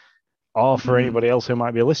me or for Hmm. anybody else who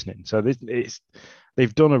might be listening. So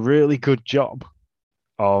they've done a really good job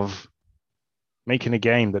of making a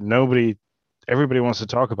game that everybody wants to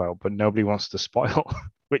talk about, but nobody wants to spoil,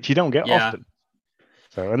 which you don't get Yeah. often.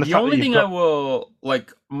 So, and the The fact that only you've thing I got, will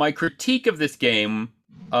like my critique of this game,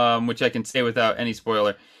 which I can say without any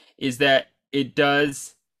spoiler, is that it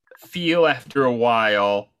does feel after a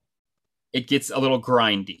while it gets a little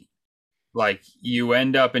grindy. Like you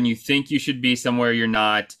end up and you think you should be somewhere you're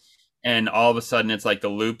not, and all of a sudden it's like the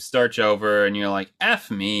loop starts over, and you're like,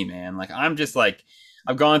 "F me, man!" Like I'm just like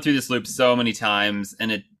I've gone through this loop so many times,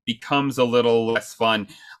 and it becomes a little less fun.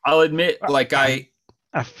 I'll admit, like I,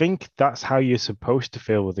 I think that's how you're supposed to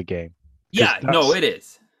feel with the game, because yeah, no, it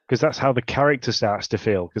is that's how the character starts to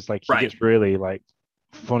feel. Because like he right. gets really like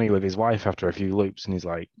funny with his wife after a few loops, and he's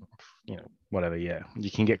like, whatever. Yeah,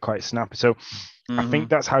 you can get quite snappy. So I think Hmm.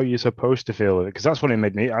 that's how you're supposed to feel with it. Because that's what it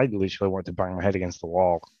made me. I literally wanted to bang my head against the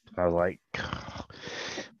wall. I was like,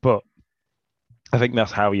 but I think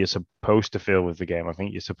that's how you're supposed to feel with the game. I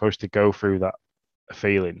think you're supposed to go through that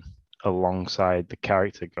feeling alongside the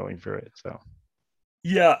character going through it. So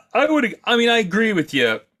Yeah, I would. I mean, I agree with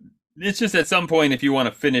you. It's just at some point, if you want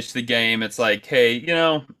to finish the game, it's like, hey,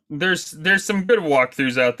 there's some good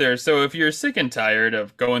walkthroughs out there. So if you're sick and tired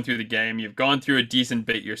of going through the game, you've gone through a decent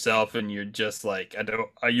bit yourself, and you're just like, I don't,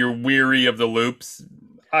 you're weary of the loops.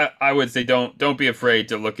 I would say don't be afraid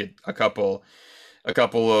to look at a couple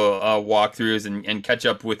of walkthroughs and catch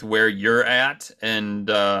up with where you're at, and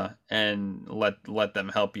let them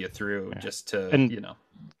help you through yeah, just to and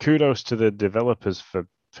kudos to the developers for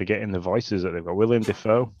getting the voices that they've got. William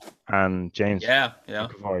Defoe and James yeah, yeah.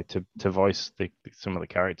 McAvoy to voice some of the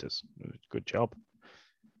characters. Good job.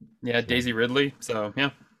 Yeah, So Daisy Ridley. So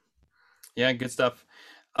yeah, yeah, good stuff.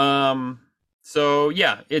 Um, so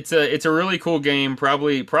yeah, it's a really cool game.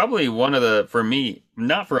 Probably one of the for me,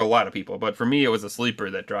 not for a lot of people, but for me, it was a sleeper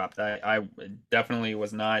that dropped. I definitely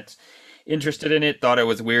was not interested in it. Thought it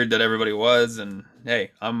was weird that everybody was, and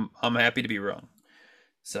hey, I'm happy to be wrong.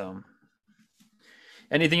 So,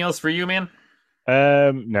 anything else for you, man?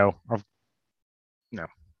 no, no,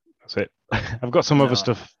 that's it. I've got some other No.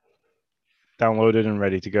 stuff downloaded and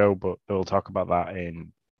ready to go, but we'll talk about that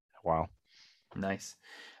in a while. Nice.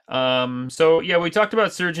 So yeah, we talked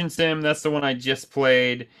about Surgeon Sim. That's the one I just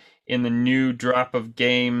played in the new drop of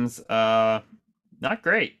games. Not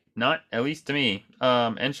great. Not at least to me.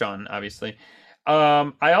 And Sean, obviously.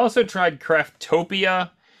 I also tried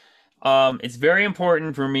Craftopia. It's very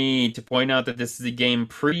important for me to point out that this is a game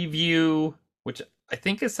preview, which I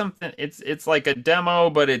think is something. It's like a demo,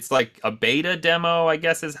 but it's like a beta demo, I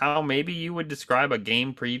guess is how maybe you would describe a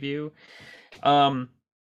game preview. Um,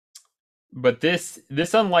 but this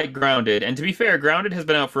unlike Grounded, and to be fair, Grounded has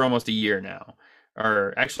been out for almost a year now,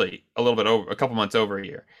 or actually a little bit over, a couple months over a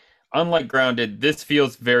year. Unlike Grounded, this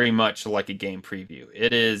feels very much like a game preview.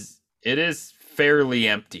 It is fairly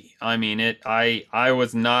empty. I mean, I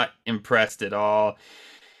was not impressed at all.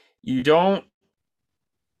 You don't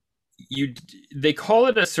you They call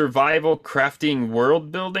it a survival crafting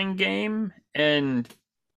world building game, and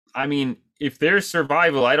I mean, if there's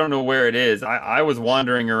survival, I don't know where it is. I was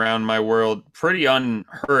wandering around my world pretty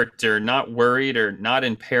unhurt or not worried or not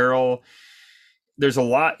in peril. There's a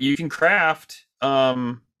lot you can craft.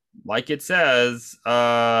 Like it says,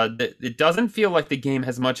 it doesn't feel like the game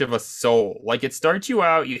has much of a soul. Like it starts you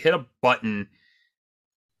out, you hit a button.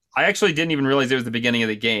 I actually didn't even realize it was the beginning of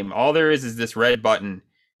the game. All there is this red button,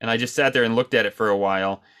 and I just sat there and looked at it for a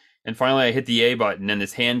while. And finally, I hit the A button, and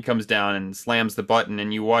this hand comes down and slams the button,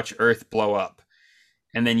 and you watch Earth blow up.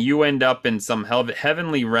 And then you end up in some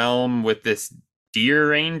heavenly realm with this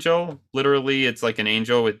deer angel. Literally, it's like an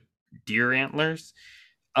angel with deer antlers.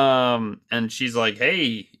 And she's like,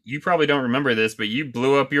 "Hey, you probably don't remember this, but you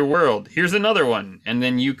blew up your world. Here's another one." And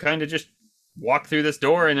then you kind of just walk through this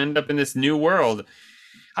door and end up in this new world.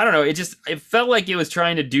 I don't know. It felt like it was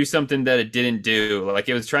trying to do something that it didn't do. Like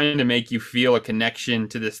it was trying to make you feel a connection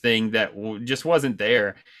to this thing that just wasn't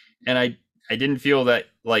there. And I didn't feel that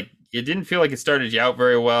like it didn't feel like it started you out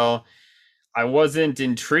very well. I wasn't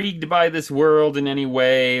intrigued by this world in any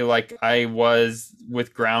way like I was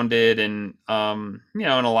with Grounded and in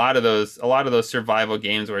a lot of those survival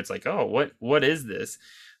games where it's like, "Oh, what is this?"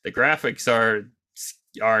 The graphics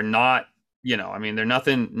are not, I mean, they're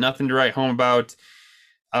nothing to write home about.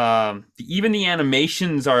 Even the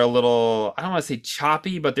animations are a little, I don't want to say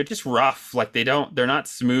choppy, but they're just rough. Like they're not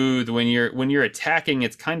smooth when you're attacking.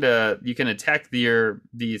 It's kind of, you can attack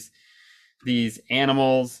these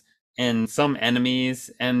animals and some enemies,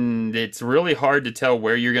 and it's really hard to tell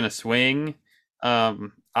where you're gonna swing.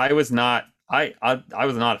 I was not I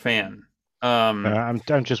was not a fan. I'm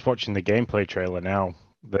just watching the gameplay trailer now.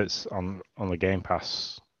 That's on the Game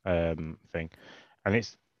Pass thing, and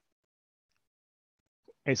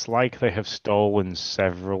it's like they have stolen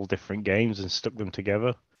several different games and stuck them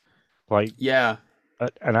together. Like Yeah,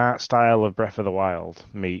 an art style of Breath of the Wild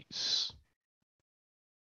meets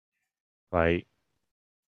like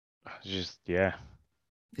just yeah.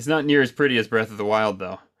 it's not near as pretty as Breath of the Wild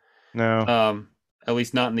though. No. At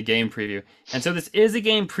least not in the game preview. And so this is a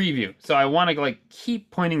game preview. So I want to like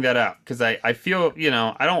keep pointing that out because I feel,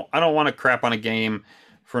 I don't want to crap on a game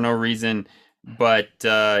for no reason. But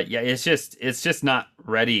yeah, it's just not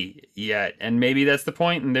ready yet. And maybe that's the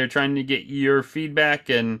point, and they're trying to get your feedback.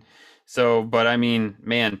 And so, but I mean,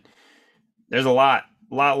 man, there's a lot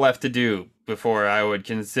left to do before I would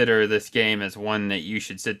consider this game as one that you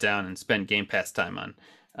should sit down and spend Game Pass time on.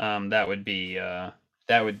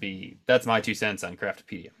 That's my 2 cents on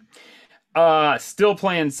Craftopedia. Still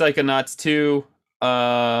playing Psychonauts 2.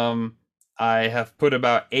 I have put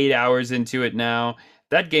about 8 hours into it now.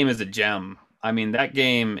 That game is a gem. I mean, that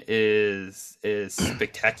game is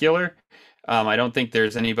spectacular. I don't think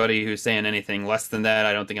there's anybody who's saying anything less than that.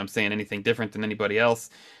 I don't think I'm saying anything different than anybody else.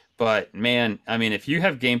 But man, I mean, if you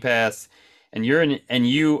have Game Pass and you're a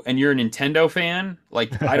Nintendo fan,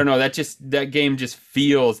 like I don't know, that game just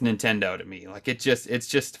feels Nintendo to me. Like it's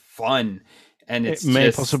just fun, and it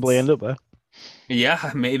may possibly end up there.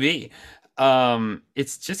 Yeah, maybe.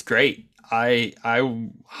 It's just great. I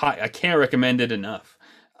can't recommend it enough.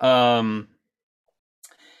 Um,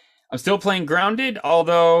 I'm still playing Grounded,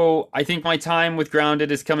 although I think my time with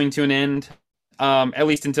Grounded is coming to an end. At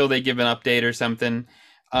least until they give an update or something.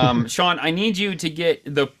 Sean, I need you to get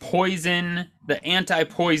the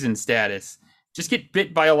anti-poison status. Just get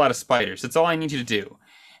bit by a lot of spiders. That's all I need you to do.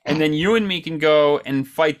 And then you and me can go and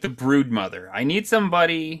fight the Broodmother. I need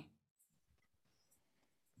somebody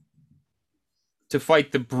to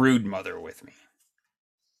fight the Broodmother with me.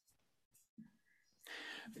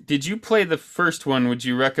 Did you play the first one? Would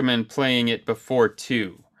you recommend playing it before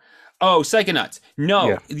 2? Oh, Psychonauts. No.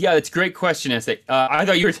 Yeah. Yeah, that's a great question, Essay. I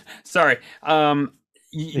thought you were... Sorry.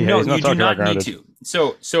 Yeah, No, he's not you do talking about not need Grounded.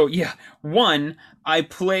 to. So yeah, one, I've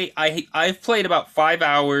played about 5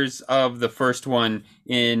 hours of the first one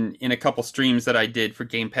in a couple streams that I did for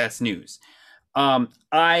Game Pass News. I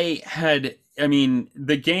mean,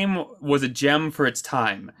 the game was a gem for its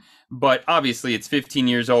time, but obviously it's 15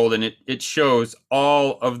 years old and it shows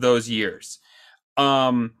all of those years.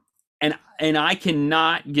 Um, and I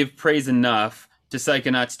cannot give praise enough to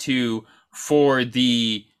Psychonauts 2 for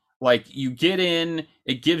the like you get in,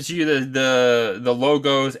 it gives you the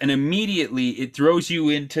logos, and immediately it throws you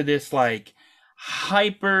into this like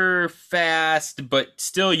hyper fast, but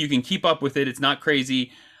still you can keep up with it. It's not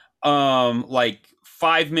crazy. Like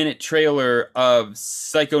 5 minute trailer of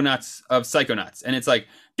Psychonauts, and it's like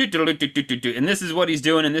and this is what he's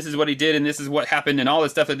doing, and this is what he did, and this is what happened, and all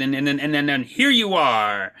this stuff, and then here you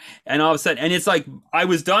are, and all of a sudden, and it's like I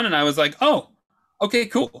was done, and I was like, oh, okay,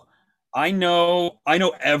 cool. I know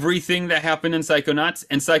everything that happened in Psychonauts,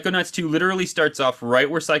 and Psychonauts 2 literally starts off right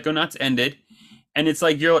where Psychonauts ended, and it's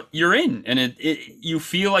like you're in, and you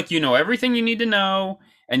feel like you know everything you need to know,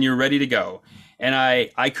 and you're ready to go. And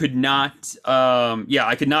I could not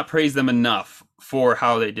I could not praise them enough for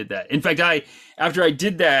how they did that. In fact, after I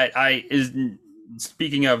did that,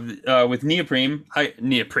 speaking of with Neoprime,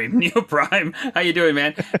 how you doing,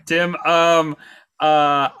 man? Tim,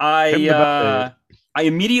 I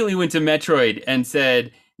immediately went to Metroid and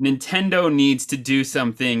said Nintendo needs to do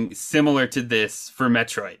something similar to this for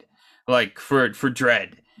Metroid, like for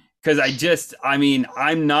Dread, because I mean,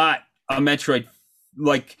 I'm not a Metroid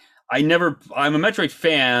like. I'm a Metroid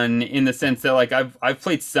fan in the sense that like I've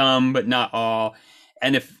played some but not all,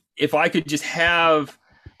 and if I could just have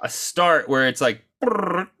a start where it's like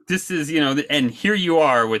this is and here you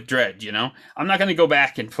are with Dread, I'm not going to go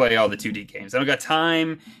back and play all the 2D games. I don't got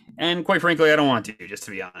time, and quite frankly I don't want to, just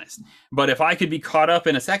to be honest. But if I could be caught up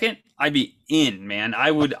in a second, I'd be in, man.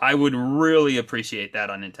 I would really appreciate that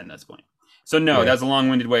on Nintendo's point. So no, that's a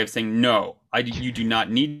long-winded way of saying no. You do not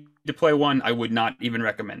need to play one. I would not even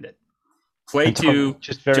recommend it. Play 2,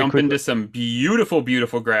 jump into some beautiful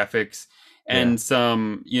graphics and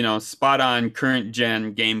some, spot on current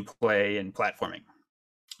gen gameplay and platforming.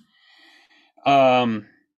 So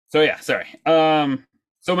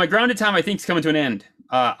my grounded time I think is coming to an end.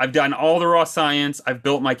 I've done all the raw science. I've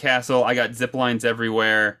built my castle. I got zip lines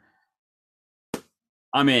everywhere.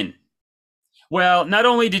 I'm in. Well, not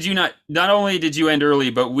only did you end early,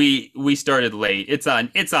 but we started late. It's on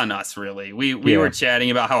us, really. We were chatting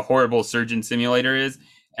about how horrible Surgeon Simulator is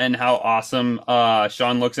and how awesome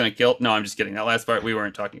Sean looks in a kilt. No, I'm just kidding. That last part we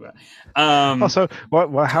weren't talking about. Also,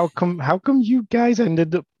 how come you guys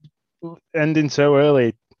ended up ending so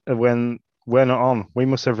early when we're not on? We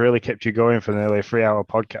must have really kept you going for nearly a 3-hour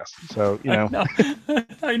podcast. So,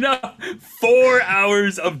 I know. 4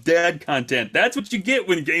 hours of dad content. That's what you get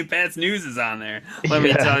when Game Pass News is on there. Let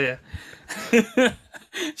me tell you.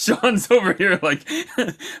 Sean's over here like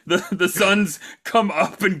the sun's come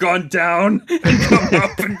up and gone down and come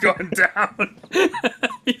up and gone down.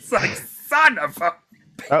 He's like, son of a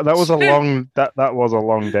bitch. That was a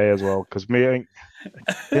long day as well, because I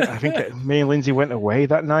think me and Lindsay went away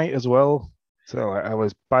that night as well. So I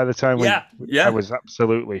was, by the time I was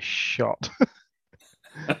absolutely shot.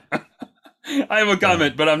 I have a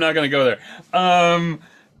comment, but I'm not going to go there.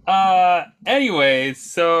 Anyway,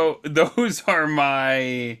 so those are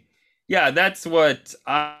that's what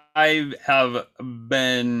I have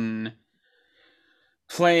been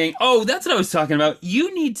playing. Oh, that's what I was talking about. I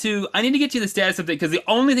need to get you the status update, because the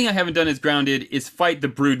only thing I haven't done is Grounded is fight the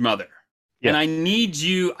Broodmother. Yeah. And I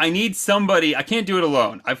need somebody. I can't do it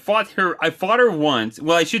alone. I fought her once.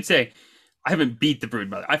 Well, I should say, I haven't beat the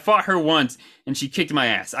Broodmother. I fought her once, and she kicked my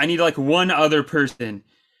ass. I need like one other person,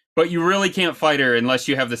 but you really can't fight her unless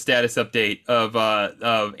you have the status update of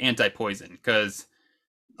anti-poison, because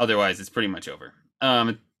otherwise it's pretty much over.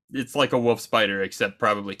 It's like a wolf spider, except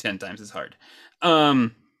probably 10 times as hard. So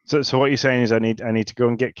what you're saying is I need to go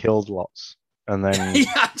and get killed lots. And then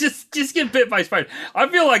just get bit by spiders. I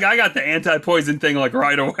feel like I got the anti-poison thing like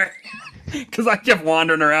right away, because I kept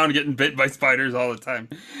wandering around getting bit by spiders all the time.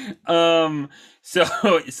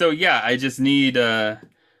 So yeah, I just need I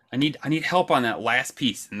need help on that last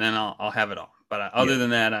piece, and then I'll have it all. But other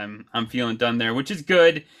than that, I'm feeling done there, which is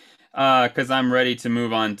good, because I'm ready to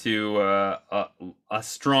move on to a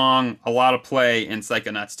lot of play in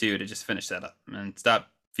Psychonauts 2 to just finish that up and stop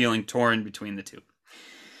feeling torn between the two.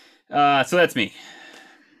 So that's me.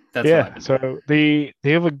 So the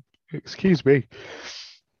other, excuse me,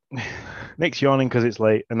 Nick's yawning because it's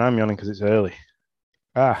late, and I'm yawning because it's early.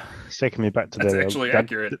 It's taking me back to that's actually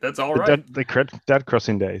accurate. That's all right. The dad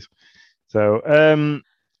crossing days. So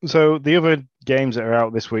the other games that are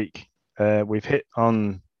out this week. We've hit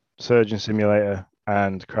on Surgeon Simulator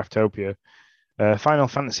and Craftopia. Final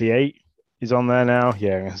Fantasy VIII is on there now.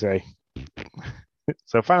 Yeah, I'm gonna say.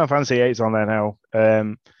 So Final Fantasy VIII is on there now,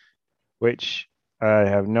 which I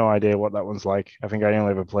have no idea what that one's like. I think I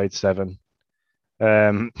only ever played 7.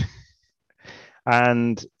 Um,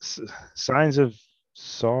 and Signs of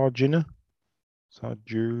Sojourner.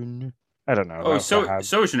 Sojourner. I don't know. Oh, That's a hard.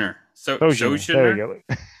 Sojourner. Sojourner. There Sojourner. we go.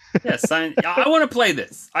 Yeah, sign. I want to play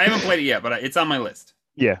this. I haven't played it yet, but it's on my list.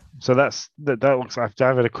 Yeah. So that looks. I've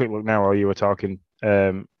had a quick look now while you were talking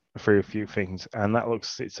through a few things, and that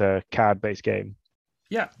looks. It's a card-based game.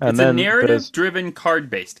 Yeah, And it's a then narrative-driven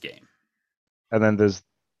card-based game. And then there's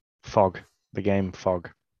Fog, the game Fog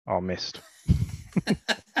or Mist.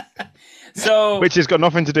 So, which has got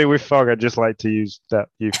nothing to do with Fog. I just like to use that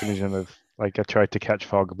euphemism of like I tried to catch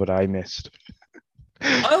Fog, but I missed.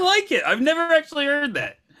 I like it. I've never actually heard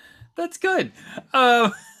that. That's good.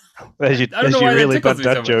 There's your really bad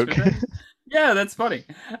dad joke. Yeah, that's funny.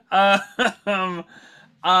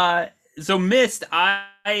 So Mist,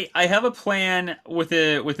 I have a plan with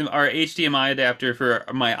our HDMI adapter for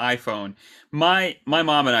my iPhone. My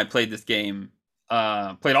mom and I played this game.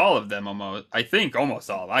 Played all of them almost. I think almost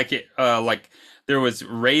all. I can't. Like there was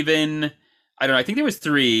Raven. I don't know. I think there was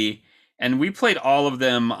 3, and we played all of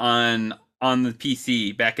them on the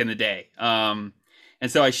PC back in the day.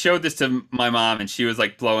 And so I showed this to my mom, and she was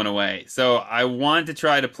like blown away. So I wanted to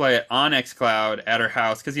try to play it on XCloud at her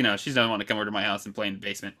house because she doesn't want to come over to my house and play in the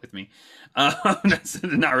basement with me. That's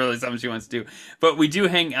not really something she wants to do. But we do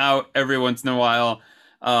hang out every once in a while.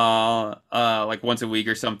 Like once a week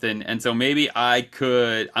or something. And so maybe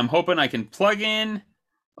I'm hoping I can plug in,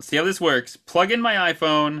 I'll see how this works, plug in my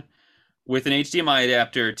iPhone with an HDMI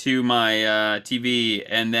adapter to my TV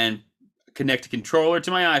and then connect a controller to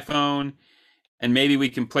my iPhone and maybe we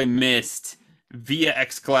can play Mist via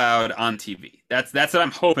xCloud on TV. That's what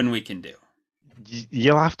I'm hoping we can do.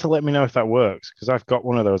 You'll have to let me know if that works because I've got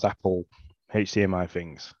one of those Apple HDMI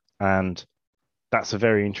things and that's a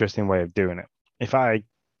very interesting way of doing it. If I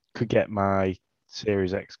could get my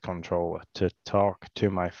Series X controller to talk to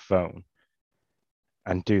my phone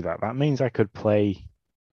and do that, that means I could play.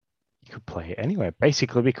 You could play it anywhere.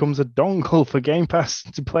 Basically, becomes a dongle for Game Pass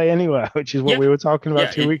to play anywhere, which is what we were talking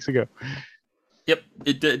about 2 weeks ago. Yep,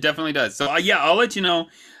 it definitely does. So I'll let you know.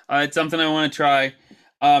 It's something I want to try.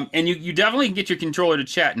 And you definitely can get your controller to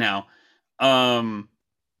chat now.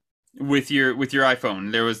 With your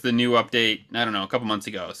iPhone. There was the new update, I don't know, a couple months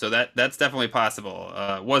ago. So that's definitely possible.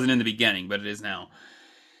 It wasn't in the beginning, but it is now.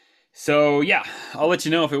 So yeah, I'll let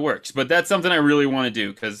you know if it works. But that's something I really want to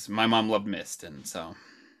do because my mom loved Mist, and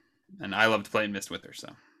I loved playing Mist with her. So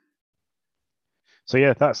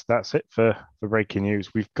yeah, that's it for breaking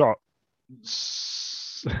news. We've got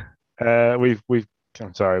I'm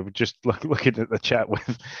sorry, we're just looking at the chat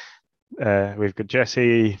with we've got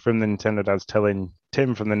Jesse from the Nintendo Dads telling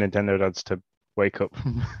Tim from the Nintendo Dads to wake up.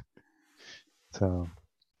 So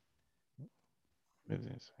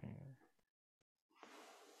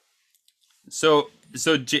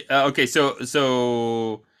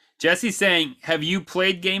Jesse's saying, have you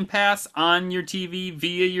played Game Pass on your TV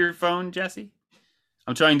via your phone, Jesse?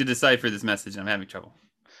 I'm trying to decipher this message and I'm having trouble.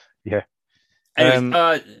 Yeah.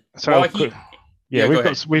 Anyways,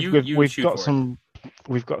 we've got some.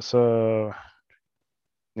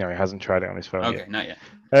 No, he hasn't tried it on his phone yet. Okay, not yet.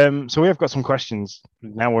 So we have got some questions.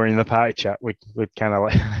 Now we're in the party chat. We'd kind of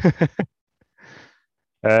like.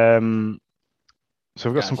 So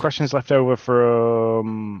we've got some questions left over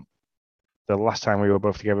from the last time we were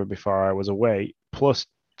both together before I was away, plus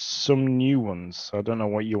some new ones. So I don't know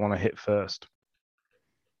what you want to hit first.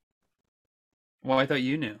 Well, I thought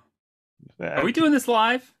you knew. Are we doing this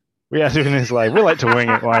live? We are doing this live. We like to wing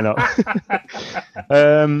it. Why not?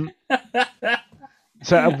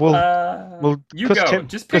 So we'll you go.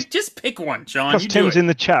 Just pick one, Sean. Because Tim's in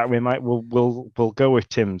the chat, we'll go with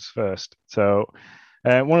Tim's first. So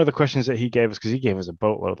one of the questions that he gave us, because he gave us a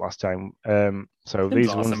boatload last time. So Tim's these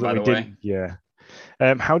awesome, ones that we did, yeah.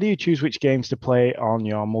 How do you choose which games to play on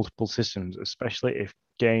your multiple systems, especially if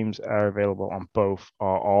games are available on both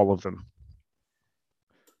or all of them?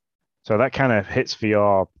 So that kind of hits for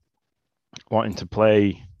your wanting to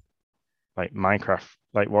play like Minecraft,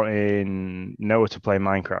 like wanting Noah to play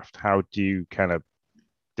Minecraft. How do you kind of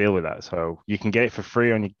deal with that? So you can get it for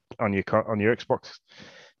free on your Xbox,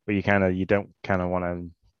 but you don't kind of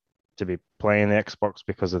want to be playing the Xbox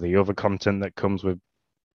because of the other content that comes with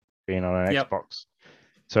being on an Xbox.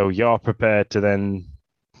 So you're prepared to then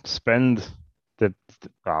spend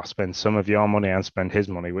spend some of your money and spend his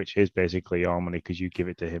money, which is basically your money because you give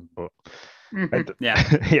it to him. But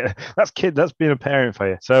Yeah. Yeah, that's being a parent for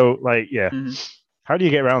you. So like, yeah, Hmm. how do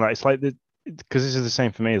you get around that? It's like because this is the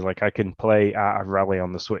same for me. Is like I can play Art of Rally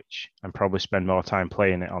on the Switch and probably spend more time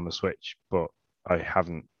playing it on the Switch, but I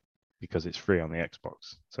haven't because it's free on the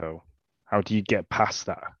Xbox. So how do you get past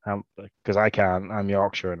that? Because I can't. I'm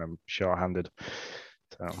Yorkshire and I'm short-handed,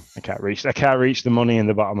 so I can't reach the money in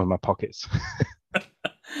the bottom of my pockets.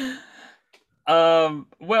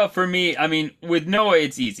 Well, for me, I mean, with Noah,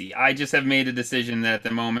 it's easy. I just have made a decision that at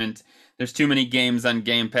the moment, there's too many games on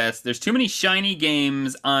Game Pass. There's too many shiny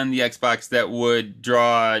games on the Xbox that would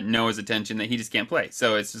draw Noah's attention that he just can't play.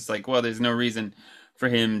 So it's just like, well, there's no reason for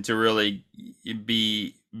him to really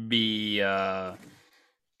be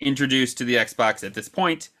introduced to the Xbox at this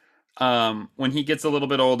point. When he gets a little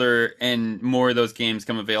bit older and more of those games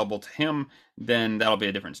come available to him, then that'll be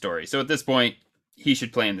a different story. So at this point, he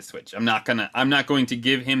should play in the Switch. I'm not going to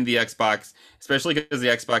give him the Xbox, especially because the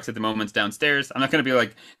Xbox at the moment's downstairs. I'm not going to be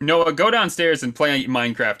like, Noah, go downstairs and play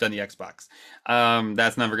Minecraft on the Xbox.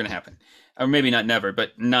 That's never going to happen. Or maybe not never,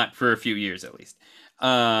 but not for a few years at least.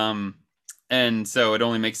 And so it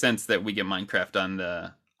only makes sense that we get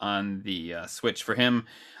Minecraft on the Switch for him.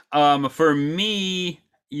 For me,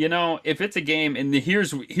 if it's a game, and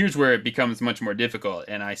here's where it becomes much more difficult,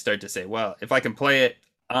 and I start to say, well, if I can play it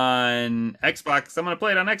on Xbox, I'm gonna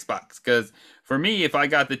play it on Xbox because for me, if I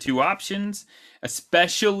got the two options,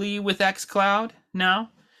 especially with XCloud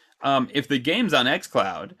now, if the game's on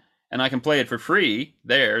XCloud and I can play it for free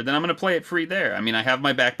there, then I'm gonna play it free there. I mean, I have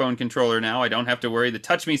my Backbone controller now. I don't have to worry. The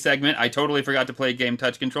Touch Me segment, I totally forgot to play game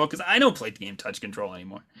touch control because I don't play the game touch control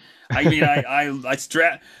anymore. I mean, I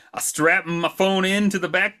strap my phone into the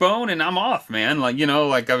Backbone and I'm off, man. I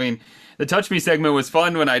mean, the Touch Me segment was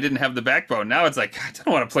fun when I didn't have the Backbone. Now it's like I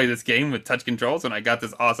don't want to play this game with touch controls when I got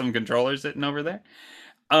this awesome controller sitting over there.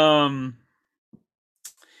 Um,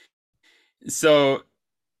 so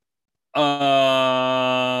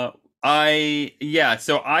so I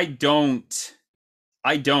don't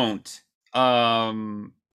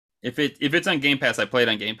um if it's on Game Pass, I play it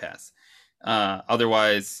on Game Pass.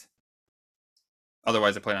 Otherwise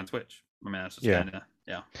I play it on Twitch. I mean, that's just Yeah. kind of,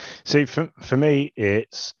 yeah. See, for me,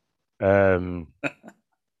 it's um,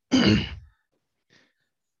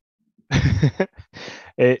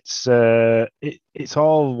 it's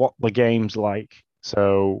all what the game's like.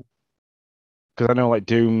 So, because I know like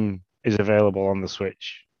Doom is available on the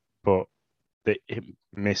Switch, but it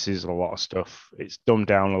misses a lot of stuff. It's dumbed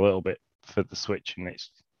down a little bit for the Switch and its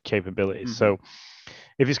capabilities. Hmm. So,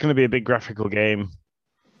 if it's going to be a big graphical game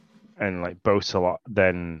and like boasts a lot,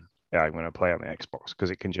 then yeah, I'm going to play on the Xbox because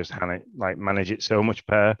it can just manage it so much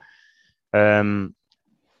better. Um,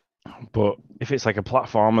 but if it's like a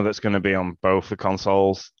platformer that's going to be on both the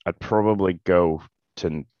consoles, I'd probably go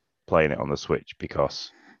to playing it on the Switch because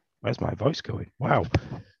where's my voice going? Wow.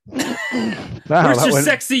 Where's your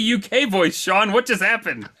sexy UK voice, Sean? What just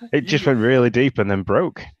happened? It just went really deep and then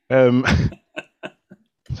broke. Sorry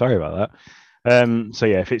about that. So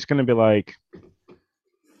yeah, if it's going to be like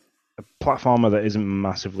a platformer that isn't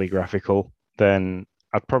massively graphical, then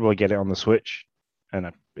I'd probably get it on the Switch. And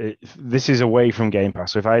this is away from Game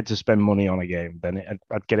Pass. So if I had to spend money on a game, then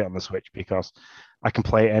I'd get it on the Switch because I can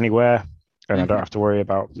play it anywhere and I don't have to worry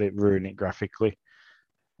about it ruining it graphically.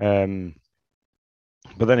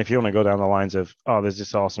 But then if you want to go down the lines of, oh, there's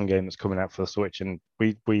this awesome game that's coming out for the Switch, and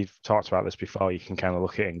we've talked about this before, you can kind of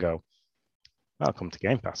look at it and go, I'll come to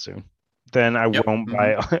Game Pass soon. Then I won't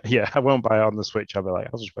buy it. Yeah, I won't buy it on the Switch. I'll be like,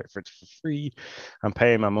 I'll just wait for it for free. I'm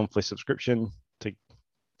paying my monthly subscription to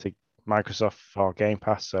Microsoft for Game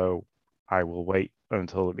Pass, so I will wait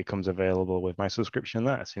until it becomes available with my subscription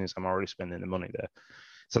there, as soon as I'm already spending the money there.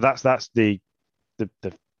 So that's the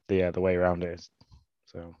way around it.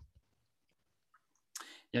 So.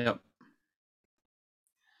 Yep.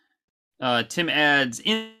 Tim adds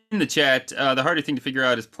in the chat, the harder thing to figure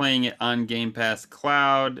out is playing it on Game Pass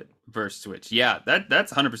Cloud versus Switch. Yeah,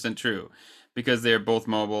 that's 100% true because they're both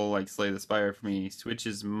mobile, like Slay the Spire for me. Switch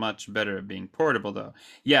is much better at being portable, though.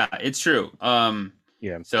 Yeah, it's true.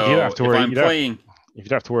 Yeah. So you don't have to worry. I'm playing, you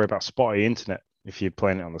don't have to worry about spotty internet if you're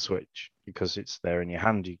playing it on the Switch because it's there in your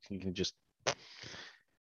hand. You can just.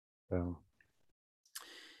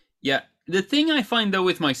 Yeah, the thing I find though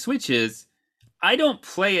with my Switch is I don't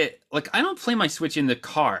play my Switch in the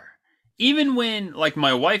car. Even when like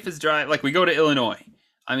my wife is driving, like we go to Illinois.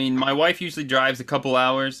 I mean, my wife usually drives a couple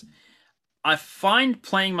hours. I find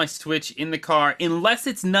playing my Switch in the car unless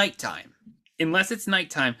it's nighttime.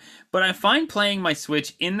 But I find playing my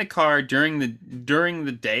Switch in the car during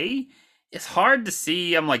the day, it's hard to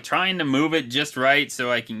see. I'm like trying to move it just right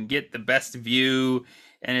so I can get the best view.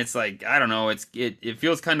 and it's like I don't know, it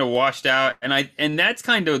feels kind of washed out, and that's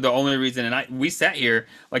kind of the only reason. And we sat here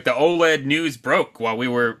like the OLED news broke while we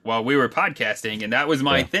were podcasting, and that was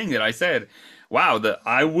my Yeah. thing that I said, wow,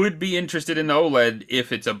 I would be interested in the OLED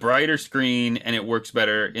if it's a brighter screen and it works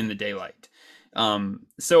better in the daylight.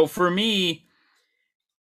 So for me,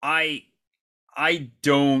 I I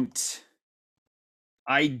don't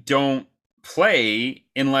I don't play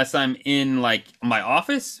unless I'm in like my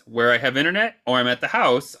office where I have internet, or I'm at the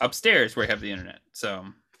house upstairs where I have the internet. So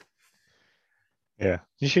Yeah.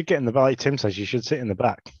 You should get in the back. Like Tim says, you should sit in the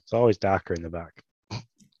back. It's always darker in the back.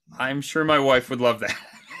 I'm sure my wife would love that.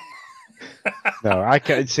 No, I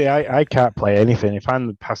can't see. I can't play anything. If I'm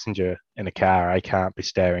the passenger in a car, I can't be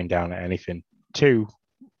staring down at anything.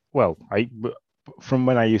 Well, from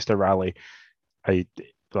when I used to rally, I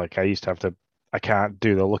I used to have to. I can't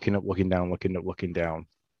do the looking up, looking down, looking up, looking down,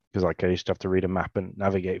 because like I used to have to read a map and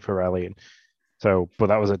navigate for rallying. So, but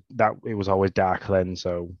that it was always dark then,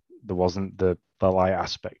 so there wasn't the light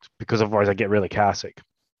aspect, because otherwise I get really car sick.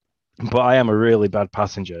 But I am a really bad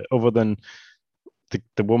passenger. Other than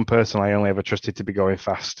the one person I only ever trusted to be going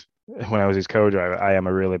fast when I was his co-driver, I am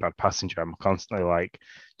a really bad passenger. I'm constantly like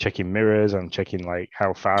checking mirrors. I'm checking like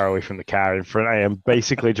how far away from the car in front I am,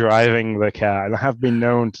 basically driving the car. And I have been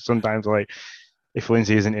known to sometimes, like, if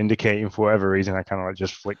Lindsay isn't indicating for whatever reason, I kind of like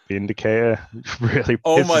just flick the indicator, which really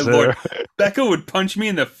Oh my pisses her. lord, Becca would punch me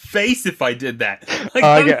in the face if I did that. Like,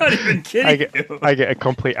 I'm not even kidding you. I get a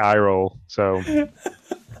complete eye roll. So,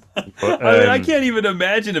 but, I mean, I can't even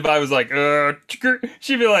imagine if I was like,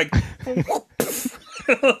 she'd be like,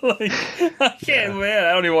 like, I can't, man.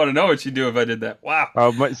 I don't even want to know what she'd do if I did that. Wow.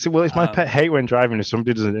 It's my pet hate when driving. If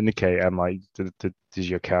somebody doesn't indicate, I'm like, does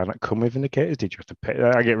your car not come with indicators? Did you have to pay?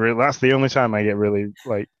 That's the only time I get really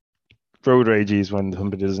like road rage is when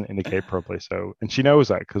somebody doesn't indicate properly. So, and she knows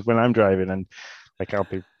that, because when I'm driving and like I'll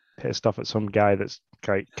be pissed off at some guy that's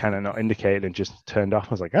kind of not indicated and just turned off.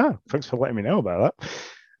 I was like, thanks for letting me know about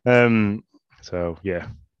that. So yeah.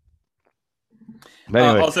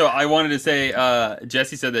 Anyway. Also, I wanted to say,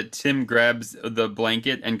 Jesse said that Tim grabs the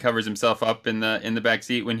blanket and covers himself up in the back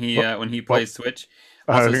seat when he plays Switch.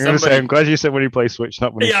 Also, I'm glad you said when he plays Switch,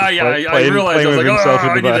 not when he's I realized, I was like,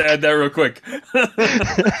 I need to add that real quick.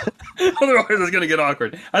 Otherwise, it's gonna get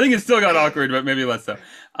awkward. I think it still got awkward, but maybe less so.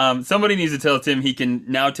 Somebody needs to tell Tim he can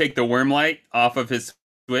now take the worm light off of his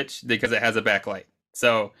Switch because it has a backlight.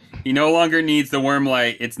 So he no longer needs the worm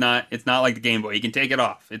light. It's not like the Game Boy. He can take it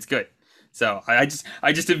off. It's good. So I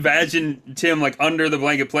just imagine Tim like under the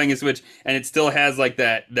blanket playing a Switch, and it still has like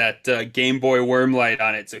that Game Boy worm light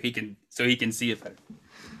on it, so he can see it better.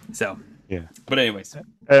 So yeah. But anyways,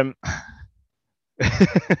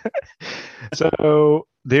 so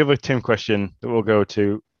the other Tim question that we'll go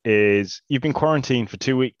to is: you've been quarantined for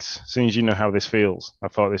 2 weeks. As soon as you know how this feels, I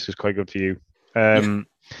thought this was quite good for you. So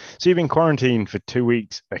you've been quarantined for 2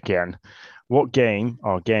 weeks again. What game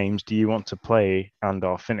or games do you want to play and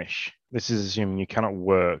or finish? This is assuming you cannot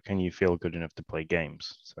work and you feel good enough to play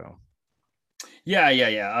games. So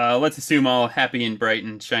yeah. Let's assume all happy and bright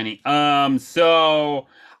and shiny. So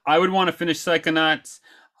I would want to finish Psychonauts.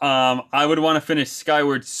 I would want to finish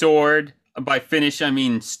Skyward Sword. By finish, I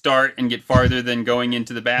mean start and get farther than going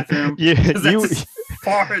into the bathroom. That's as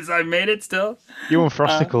far as I made it still. You and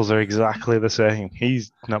Frosticles are exactly the same.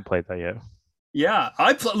 He's not played that yet. Yeah,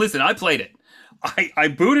 I played it. I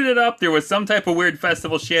booted it up. There was some type of weird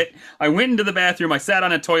festival shit. I went into the bathroom. I sat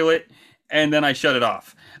on a toilet, and then I shut it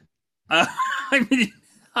off. I mean,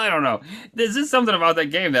 I don't know. There's just something about that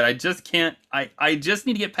game that I just can't. I just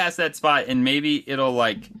need to get past that spot, and maybe it'll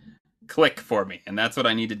like click for me, and that's what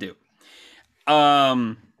I need to do.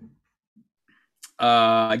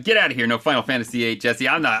 Get out of here. No Final Fantasy VIII, Jesse.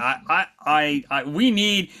 I'm not. We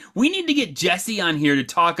need to get Jesse on here to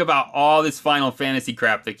talk about all this Final Fantasy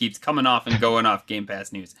crap that keeps coming off and going off Game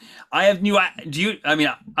Pass news. I have new. Do you? I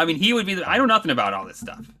mean, he would be. I know nothing about all this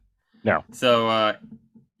stuff. No. So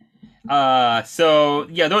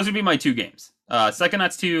yeah, those would be my two games: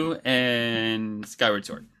 Psychonauts 2 and Skyward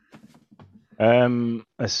Sword.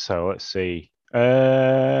 So let's see.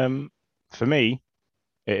 For me,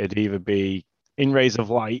 it'd either be In Rays of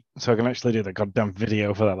Light, so I can actually do the goddamn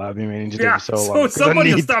video for that. I've been meaning to do for so long. So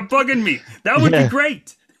somebody will stop bugging me. That would be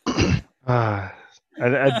great.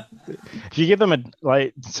 If you give them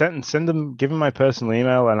send them, give them my personal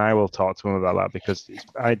email, and I will talk to them about that, because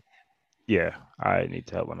I need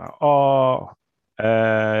to help them out. Or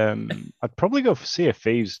I'd probably go for Sea of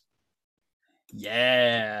Thieves.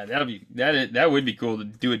 Yeah, that would be cool to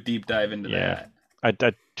do a deep dive into that.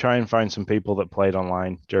 I'd try and find some people that played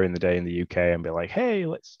online during the day in the UK and be like, hey,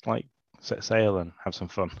 let's set sail and have some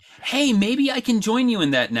fun. Hey, maybe I can join you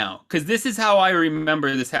in that now, because this is how I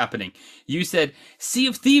remember this happening. You said, Sea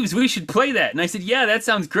of Thieves, we should play that. And I said, yeah, that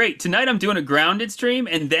sounds great. Tonight I'm doing a Grounded stream,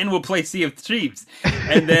 and then we'll play Sea of Thieves.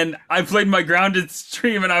 And then I played my Grounded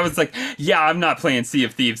stream, and I was like, yeah, I'm not playing Sea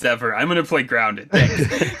of Thieves ever. I'm going to play Grounded.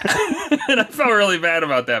 Thanks. And I felt really bad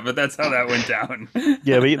about that, but that's how that went down.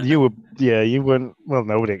 Yeah, but you weren't, well,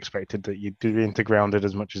 nobody expected that you'd be into Grounded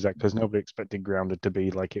as much as that, because nobody expected Grounded to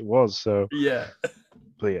be like it was, so. Yeah.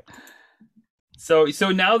 But yeah. So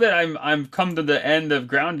now that I'm come to the end of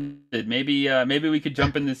Grounded, maybe we could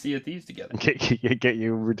jump into Sea of Thieves together. Get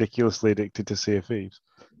you ridiculously addicted to Sea of Thieves.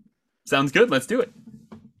 Sounds good. Let's do it.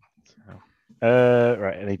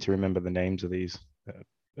 Right, I need to remember the names of these.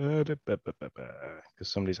 Because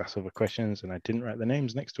somebody's asked other questions and I didn't write the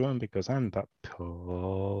names next to them because I'm that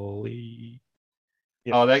poorly.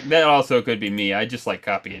 Yep. Oh, that also could be me. I just like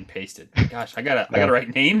copy and pasted. Gosh, I gotta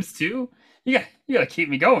write names too. You gotta keep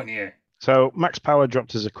me going here. So Max Power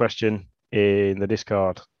dropped us a question in the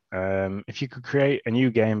Discord. If you could create a new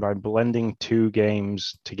game by blending two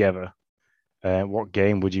games together, what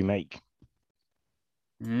game would you make?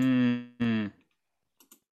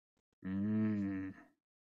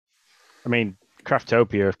 I mean,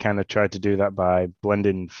 Craftopia have kind of tried to do that by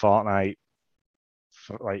blending Fortnite,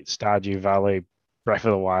 like Stardew Valley, Breath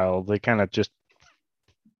of the Wild. They kind of just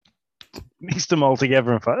mixed them all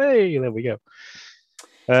together and thought, hey, there we go.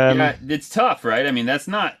 Yeah, it's tough, right? I mean, it's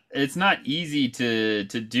not easy to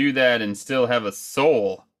do that and still have a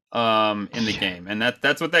soul in the game, and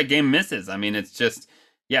that's what that game misses. I mean, it's just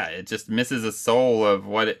it just misses a soul of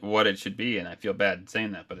what it should be, and I feel bad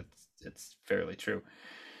saying that, but it's fairly true.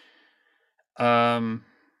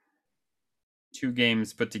 Two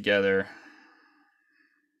games put together.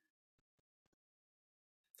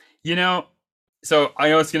 So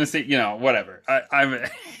I was gonna say, whatever. I'm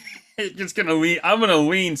just gonna lean. I'm gonna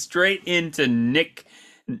lean straight into Nick's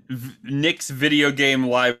video game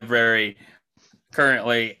library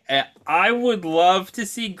currently. I would love to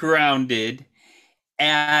see Grounded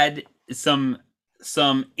add some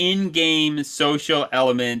in-game social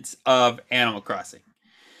elements of Animal Crossing.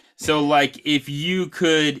 So like if you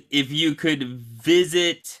could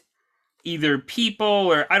visit either people,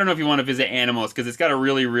 or I don't know if you want to visit animals because it's got a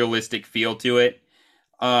really realistic feel to it.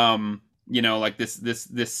 Like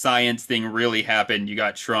this science thing really happened. You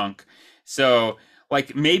got shrunk. So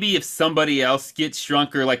like maybe if somebody else gets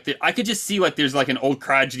shrunk, or like I could just see like there's like an old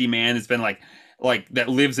crotchety man that's been like that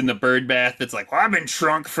lives in the bird bath that's like, well, I've been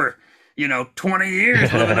shrunk for 20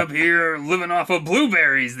 years living up here, living off of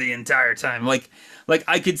blueberries the entire time. Like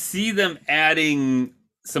I could see them adding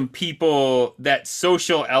some people, that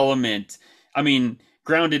social element. I mean,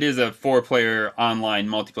 Grounded is a 4-player online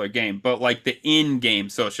multiplayer game, but like the in-game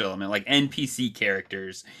social element, like NPC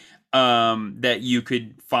characters that you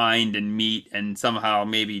could find and meet and somehow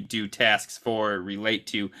maybe do tasks for, relate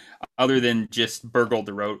to, other than just burgle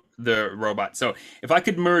the robot. So if I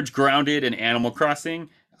could merge Grounded and Animal Crossing,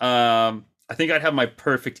 I think I'd have my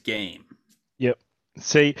perfect game. Yep.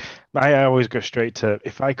 See, I always go straight to,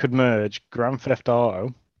 if I could merge Grand Theft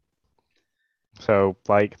Auto, so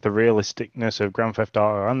like the realisticness of Grand Theft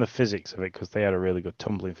Auto and the physics of it, because they had a really good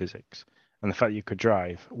tumbling physics, and the fact you could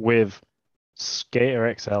drive with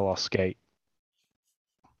Skater XL or Skate.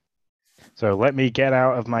 So let me get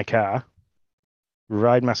out of my car,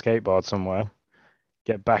 ride my skateboard somewhere,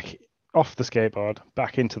 get back off the skateboard,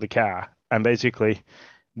 back into the car, and basically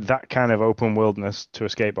that kind of open worldness to a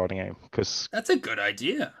skateboarding game. Because that's a good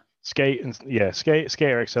idea.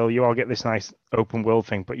 Skater XL, you all get this nice open world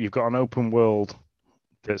thing, but you've got an open world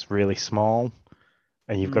that's really small,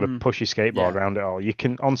 and you've got to push your skateboard around it all. You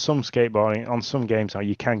can, on some games now,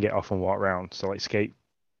 you can get off and walk around. So like Skate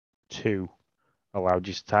 2 allowed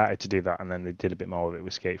you to do that, and then they did a bit more of it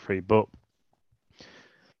with Skate 3. But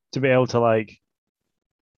to be able to like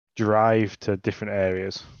drive to different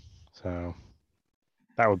areas, so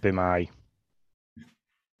that would be my.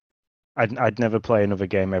 I'd never play another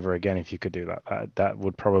game ever again if you could do that. That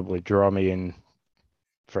would probably draw me in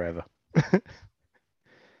forever.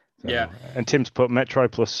 Yeah. And Tim's put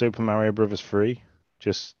Metroid plus Super Mario Brothers free,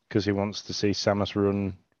 just because he wants to see Samus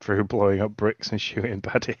run through blowing up bricks and shooting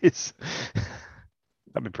baddies.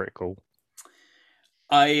 That'd be pretty cool.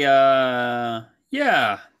 Yeah,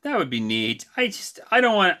 that would be neat. I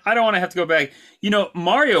don't want to have to go back.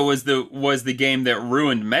 Mario was the game that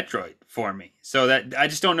ruined Metroid for me. So that I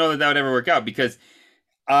just don't know that would ever work out, because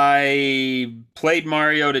I played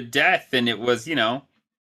Mario to death and it was,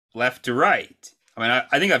 left to right. I mean,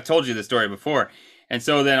 I think I've told you the story before. And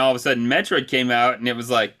so then all of a sudden Metroid came out and it was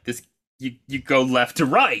like this, you go left to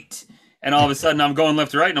right. and all of a sudden I'm going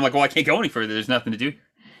left to right, and I'm like, well, I can't go any further. There's nothing to do.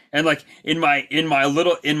 And like in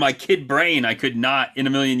my kid brain, I could not in a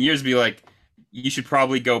million years be like, you should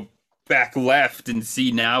probably go back left and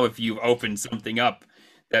see now if you've opened something up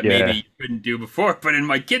that maybe Yeah, you couldn't do before. But in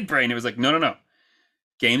my kid brain, it was like, no, no, no.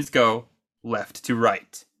 Games go left to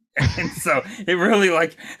right. And so it really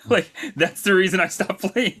like that's the reason I stopped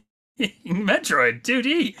playing Metroid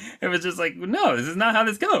 2D. It was just like, no, this is not how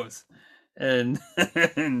this goes. And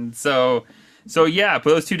and so yeah, put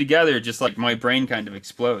those two together, just like my brain kind of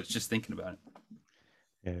explodes just thinking about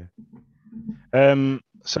it. yeah.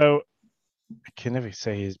 So I can never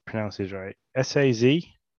say his pronounce his right. S-A-Z?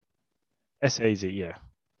 S-A-Z, yeah.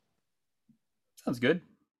 Sounds good.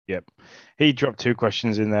 Yep. He dropped two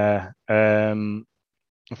questions in there. The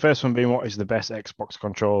first one being, what is the best Xbox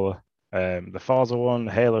controller? The Forza one,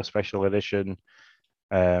 the Halo Special Edition,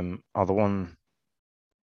 or the one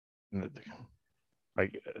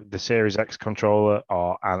like the Series X controller,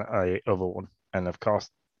 or a other one. And of course,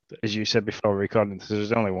 as you said before recording,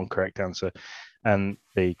 there's only one correct answer, and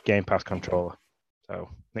the Game Pass controller. So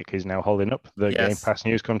Nick is now holding up the Game Yes. Pass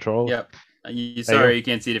News controller. Yep. Sorry, you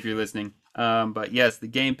can't see it if you're listening. But yes, the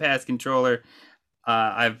Game Pass controller.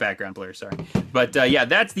 I have background blur, sorry. But yeah,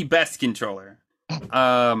 that's the best controller.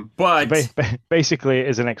 But Basically, it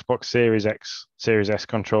is an Xbox Series X, Series S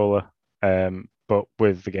controller, but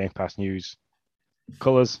with the Game Pass News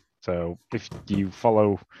colors. So if you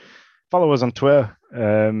follow us on Twitter,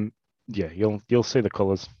 yeah, you'll see the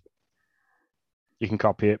colors. You can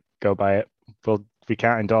copy it, go buy it. We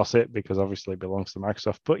can't endorse it because obviously it belongs to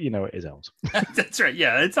Microsoft, but you know it is ours. that's right.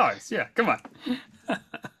 Yeah, it's ours. Yeah, come on.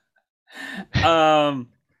 No,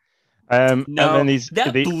 and then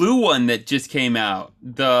that blue one that just came out,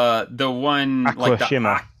 the one Aqua like the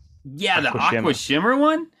Shimmer. the Aqua Shimmer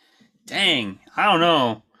one. Dang, I don't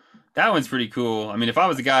know. That one's pretty cool. I mean, if I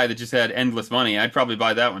was a guy that just had endless money, I'd probably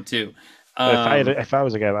buy that one too. If I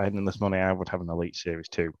was a guy that had endless money, I would have an Elite Series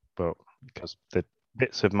too. But because the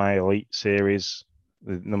bits of my Elite Series,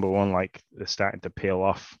 the number one, like they're starting to peel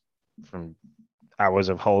off from hours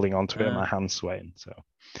of holding onto it and my hands sweating. So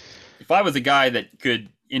if I was a guy that could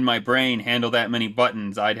in my brain handle that many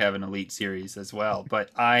buttons, I'd have an Elite Series as well. But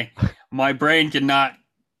my brain cannot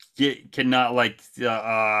like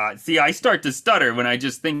see, I start to stutter when I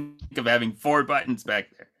just think of having 4 buttons back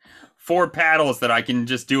there, 4 paddles that I can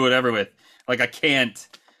just do whatever with. Like I can't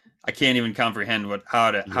even comprehend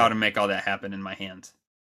how to make all that happen in my hands.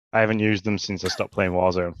 I haven't used them since I stopped playing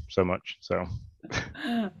Warzone so much. So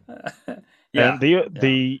yeah.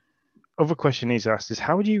 The other question he's asked is,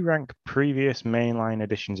 how would you rank previous mainline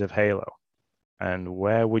editions of Halo, and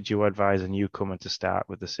where would you advise a newcomer to start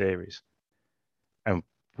with the series? And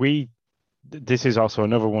this is also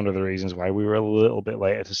another one of the reasons why we were a little bit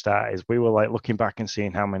later to start, is we were like looking back and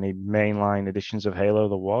seeing how many mainline editions of Halo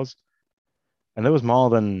there was, and there was more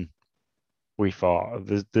than we thought.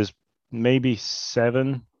 There's maybe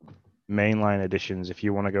 7 mainline editions if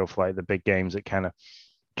you want to go for like the big games that kind of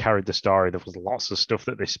carried the story. There was lots of stuff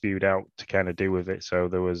that they spewed out to kind of do with it. So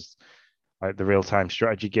there was like the real-time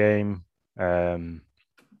strategy game, and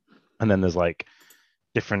then there's like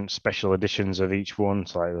different special editions of each one.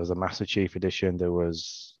 So like there was a Master Chief edition, there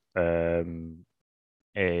was a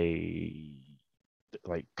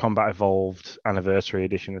like Combat Evolved Anniversary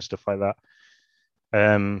edition and stuff like that.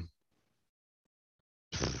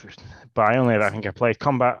 But I think I played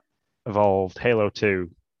Combat Evolved, Halo 2,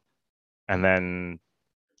 and then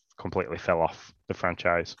completely fell off the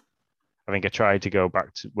franchise. I think I tried to go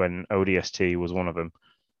back to when ODST was one of them,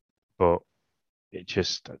 but it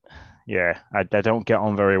just, yeah, I don't get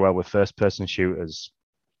on very well with first-person shooters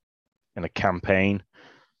in a campaign,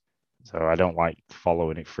 so I don't like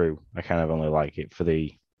following it through. I kind of only like it for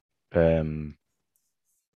the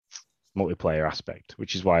multiplayer aspect,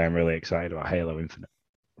 which is why I'm really excited about Halo Infinite.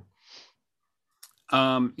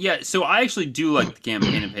 Yeah, so I actually do like the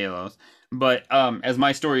campaign of Halos, but as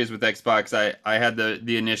my story is with Xbox, I had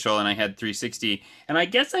the initial and I had 360, and I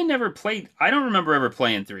guess I never played. I don't remember ever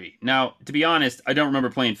playing 3. Now, to be honest, I don't remember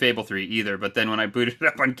playing Fable 3 either. But then when I booted it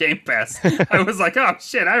up on Game Pass, I was like, oh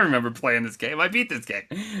shit, I remember playing this game. I beat this game.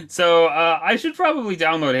 So I should probably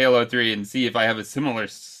download Halo 3 and see if I have a similar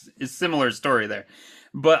story there.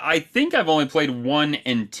 But I think I've only played 1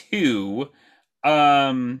 and 2.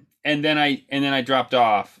 And then I dropped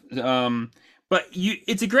off. But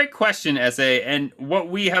it's a great question, SA. And what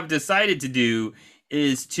we have decided to do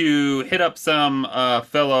is to hit up some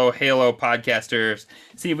fellow Halo podcasters,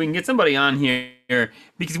 see if we can get somebody on here,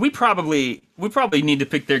 because we probably need to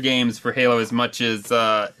pick their games for Halo as much as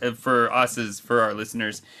for us as for our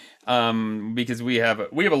listeners, because we have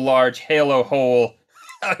a large Halo hole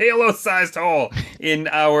a Halo-sized hole in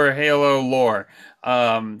our Halo lore.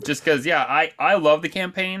 Just because, yeah, I love the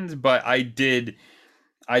campaigns, but I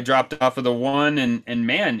dropped off of the one, and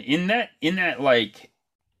man, in that like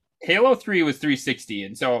Halo 3 was 360,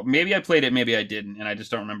 and so maybe I played it, maybe I didn't, and I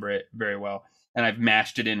just don't remember it very well. And I've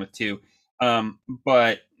mashed it in with two.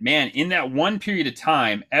 But man, in that one period of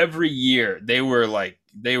time, every year they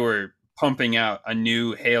were pumping out a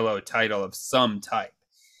new Halo title of some type.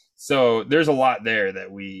 So there's a lot there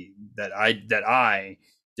that I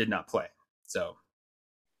did not play. So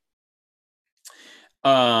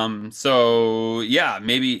yeah,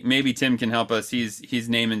 maybe Tim can help us. He's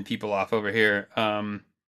naming people off over here.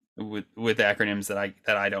 With acronyms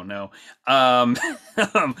that I don't know.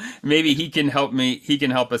 Maybe he can help me. He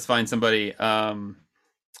can help us find somebody and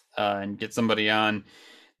get somebody on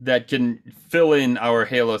that can fill in our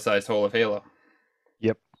Halo-sized hole of Halo.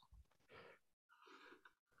 Yep.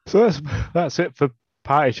 So that's it for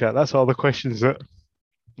party chat. That's all the questions that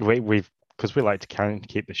we've because we like to kind of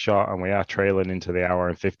keep the short, and we are trailing into the hour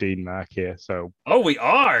and 15 mark here. So we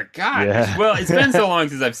are. God. Yeah. Well, it's been so long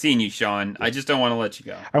since I've seen you, Sean. I just don't want to let you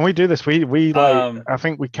go. And we do this. We like. I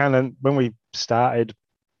think we kind of when we started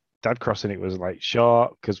Dad Crossing, it was like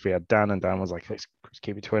short because we had Dan, and Dan was like, let's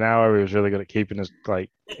keep it to an hour. He was really good at keeping us like.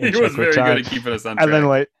 He was very good at keeping us on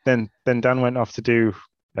track. And then Dan went off to do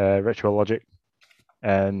Retro Logic,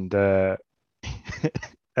 and and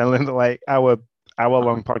then like our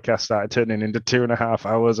long podcast started turning into 2.5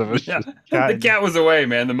 hours of us. Yeah. The cat was away,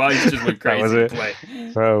 man. The mice just went crazy. That was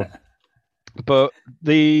it. So, but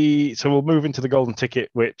so we'll move into the golden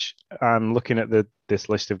ticket, which I'm looking at this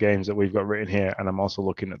list of games that we've got written here, and I'm also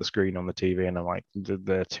looking at the screen on the TV, and I'm like,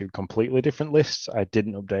 they're two completely different lists. I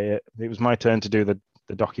didn't update it. It was my turn to do the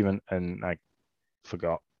document, and I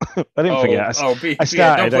forgot. I didn't forget. I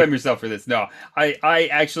started. Don't blame yourself for this. No, I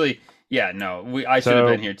actually, yeah, no, I should have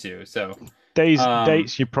been here too. So.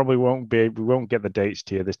 Dates you probably we won't get the dates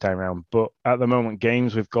to you this time around, but at the moment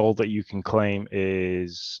games with gold that you can claim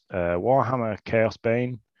is Warhammer Chaos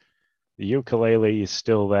Bane, the Yooka-Laylee is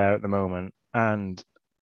still there at the moment, and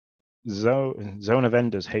Zone of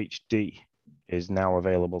Enders HD is now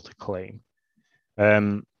available to claim.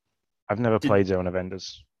 I've never played Zone of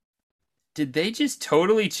Enders. Did they just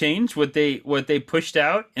totally change what they pushed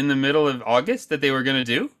out in the middle of August that they were going to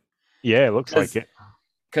do? Yeah, it looks like it.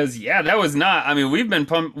 Because that was not. I mean, we've been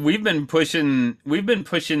pushing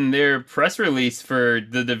their press release for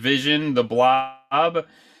the Division, the Blob,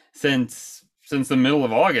 since the middle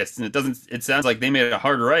of August, and it sounds like they made a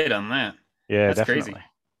hard right on that. Yeah, that's definitely. Crazy.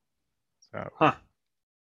 So.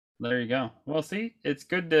 There you go. Well, see, it's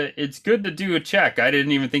good to do a check. I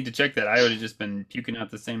didn't even think to check that. I would have just been puking out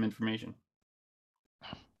the same information.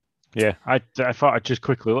 Yeah, I thought I'd just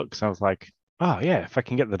quickly look because I was like, oh yeah, if I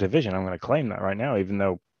can get the Division, I'm going to claim that right now, even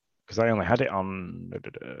though because I only had it on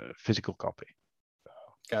physical copy. So.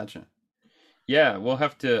 Gotcha. Yeah, I'll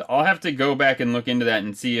have to go back and look into that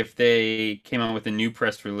and see if they came out with a new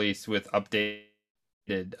press release with updated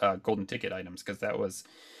golden ticket items, because that was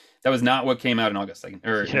not what came out in August, in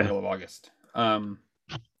the middle of August.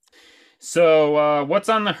 So what's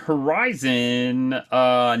on the horizon?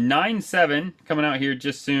 9/7 coming out here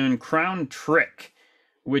just soon. Crown Trick,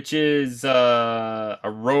 which is a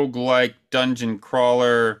roguelike dungeon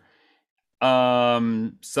crawler.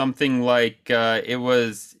 Something like it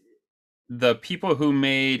was the people who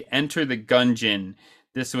made Enter the Gungeon.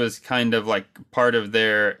 This was kind of like part of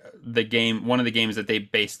the game, one of the games that they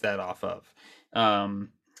based that off of.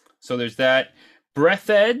 So there's that.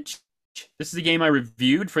 Breathedge. This is a game I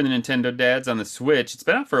reviewed for the Nintendo Dads on the Switch. It's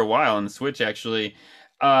been out for a while on the Switch, actually.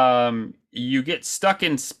 You get stuck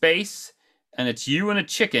in space, and it's you and a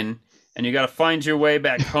chicken, and you got to find your way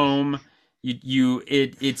back home.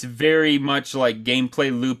 It's very much like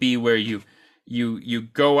gameplay loopy, where you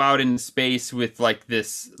go out in space with like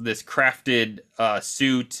this crafted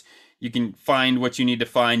suit. You can find what you need to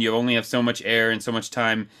find. You only have so much air and so much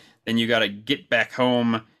time. Then you got to get back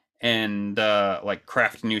home and like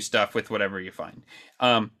craft new stuff with whatever you find.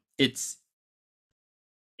 It's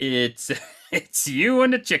you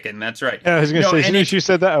and a chicken. That's right. Yeah, I was going to say, as soon as you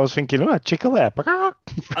said that, I was thinking, oh, chicken lap.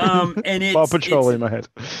 And it's Paw Patrol in my head.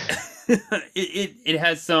 it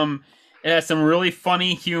has some really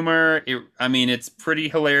funny humor. It's pretty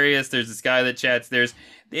hilarious. There's this guy that chats.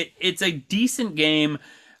 It's a decent game.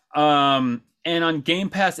 And on Game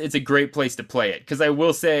Pass, it's a great place to play it. Because I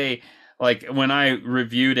will say, like, when I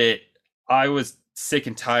reviewed it, I was sick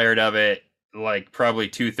and tired of it, like, probably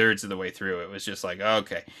 2/3 of the way through. It was just like,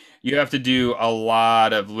 okay, you have to do a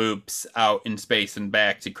lot of loops out in space and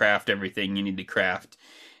back to craft everything you need to craft.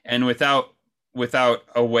 And without without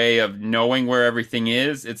a way of knowing where everything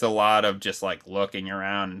is. It's a lot of just like looking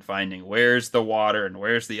around and finding where's the water and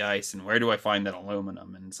where's the ice and where do I find that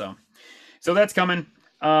aluminum. And so that's coming.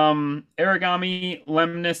 Origami,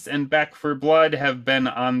 Lemnis, and Back for Blood have been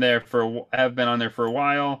on there for a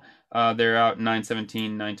while. They're out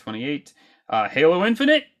 9/17, 9/28. Halo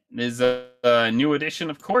Infinite is a new edition,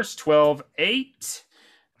 of course, 12/8.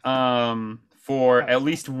 For at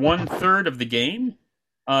least 1/3 of the game.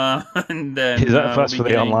 And then Is that that's we'll for be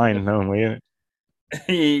the getting online only, isn't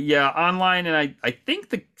it? yeah, online, and I think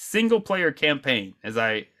the single player campaign,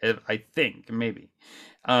 I think maybe,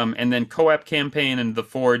 and then co-op campaign and the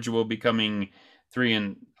Forge will be coming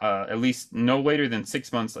at least no later than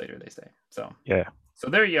 6 months later, they say. So Yeah. so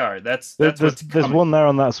there you are. That's There's what's there's coming. one there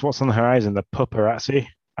on that's what's on the horizon, the paparazzi.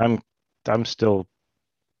 I'm still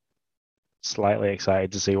slightly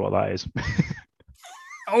excited to see what that is.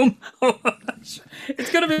 Oh, it's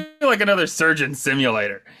gonna be like another surgeon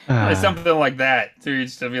simulator, something like that. So you're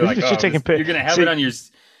just gonna be like, It's just taking you're gonna have See, it on your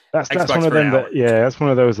that's Xbox one of for an them hour. that that's one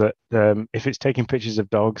of those that if it's taking pictures of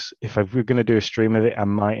dogs, if we're going to do a stream of it, I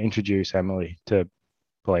might introduce Emily to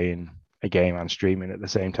playing a game and streaming at the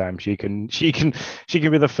same time. She can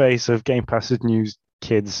be the face of Game Pass's news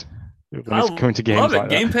kids when it's I coming to love games it. like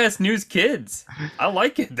Game that. Pass News Kids. I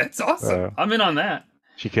like it. That's awesome. I'm in on that.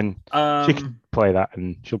 She can Um, play that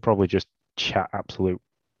and she'll probably just chat absolute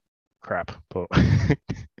crap, but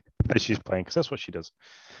as she's playing because that's what she does.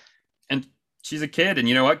 and she's a kid, and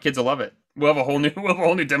you know what? Kids will love it. We'll have a whole new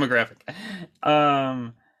demographic.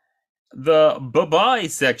 Um, the bye-bye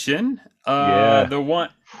section. Yeah,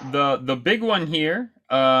 The big one here.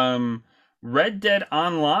 Red Dead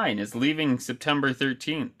Online is leaving September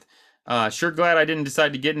 13th. Sure glad I didn't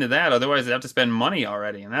decide to get into that. Otherwise, I'd have to spend money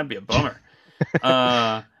already, and that'd be a bummer.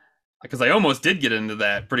 Because I almost did get into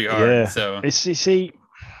that pretty hard. yeah. So It's you see,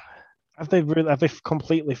 have they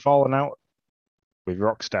completely fallen out with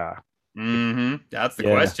Rockstar? that's the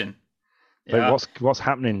Yeah. question. Like Yeah. what's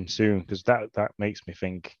happening soon? Because that makes me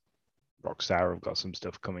think Rockstar have got some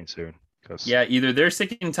stuff coming soon. Because Yeah, either they're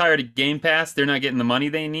sick and tired of Game Pass, they're not getting the money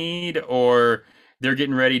they need, or they're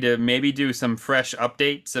getting ready to maybe do some fresh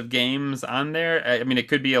updates of games on there. I mean, it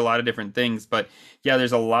could be a lot of different things, but yeah,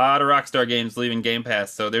 there's a lot of Rockstar games leaving Game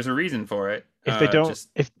Pass, so there's a reason for it. if they don't Just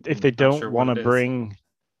if they not don't sure what want to it is. bring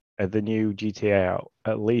the new GTA out,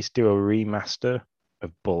 at least do a remaster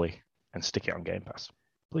of Bully and stick it on Game Pass,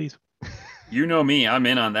 please. You know me, I'm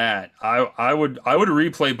in on that. I would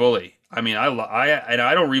replay Bully. I mean, I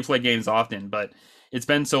don't replay games often, but it's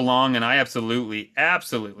been so long, and I absolutely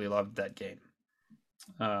loved that game.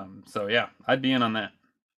 So yeah, I'd be in on that.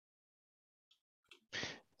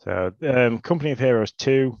 So Company of Heroes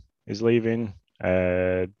 2 is leaving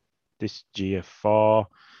this GF4.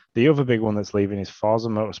 The other big one that's leaving is Forza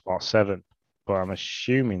Motorsport 7, but I'm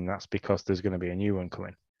assuming that's because there's going to be a new one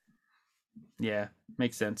coming. Yeah,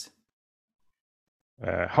 makes sense.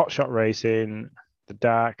 Hot Shot Racing, The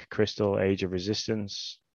Dark Crystal Age of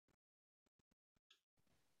Resistance.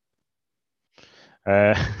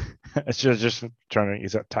 It's just trying to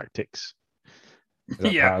use that tactics. Is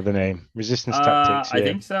that Yeah. part of the name? Resistance Tactics, I yeah.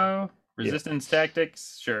 think so. Yeah. Resistance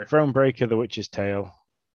Tactics, sure. Thronebreaker, The Witch's Tale.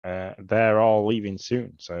 They're all leaving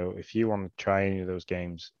soon. So if you want to try any of those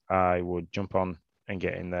games, I would jump on and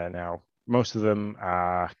get in there now. Most of them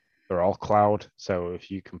they're all cloud. So if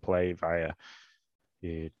you can play via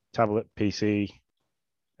your tablet, PC,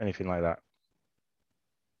 anything like that,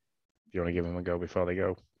 if you want to give them a go before they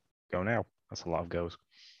go now. That's a lot of goes.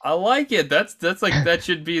 I like it. That's like that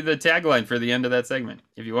should be the tagline for the end of that segment.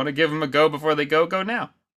 If you want to give them a go before they go now.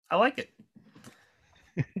 I like it.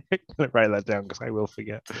 Write that down because I will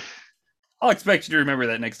forget. I'll expect you to remember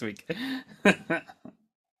that next week.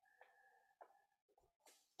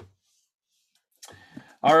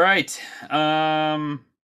 All right.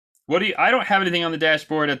 What do you? I don't have anything on the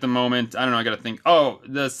dashboard at the moment. I don't know. I got to think. Oh,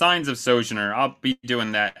 the Signs of Sojourner. I'll be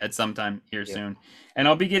doing that at some time here soon, and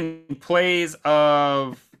I'll be getting plays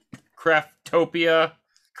of Craftopia.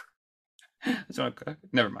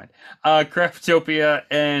 Never mind. Craftopia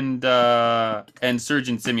and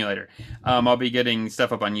Surgeon Simulator. I'll be getting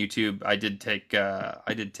stuff up on YouTube. I did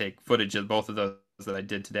take footage of both of those that I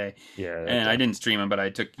did today. Yeah, and I didn't stream them, but I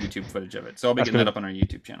took YouTube footage of it. So I'll be That's getting that gonna- up on our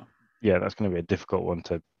YouTube channel. Yeah, that's going to be a difficult one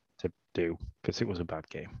to do because it was a bad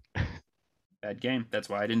game. Bad game. That's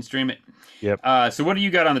why I didn't stream it. Yep. So what do you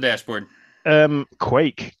got on the dashboard?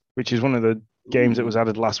 Quake, which is one of the games that was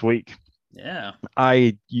added last week. Yeah.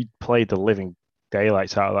 You played the living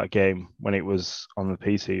daylights out of that game when it was on the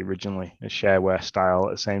PC originally, a shareware style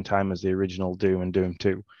at the same time as the original Doom and Doom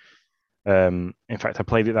 2. In fact, I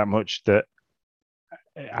played it that much that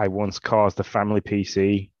I once caused the family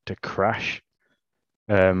PC to crash.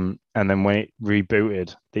 And then when it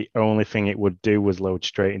rebooted, the only thing it would do was load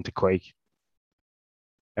straight into Quake.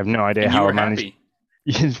 I have no idea And you how I were managed.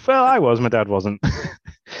 happy. Well, I was. My dad wasn't.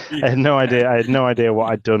 I had no idea. I had no idea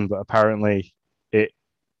what I'd done, but apparently it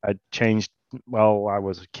I'd changed. Well, I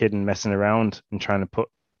was a kid and messing around and trying to put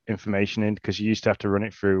information in because you used to have to run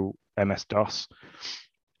it through MS-DOS,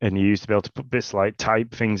 and you used to be able to put bits like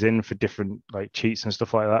type things in for different like cheats and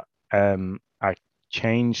stuff like that. I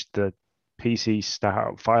changed the PC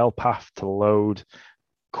start file path to load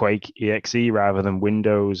Quake exe rather than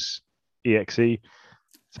Windows exe.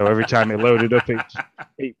 So every time it loaded up,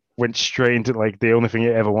 it went straight into like the only thing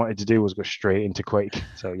it ever wanted to do was go straight into Quake.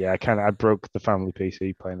 So yeah, I broke the family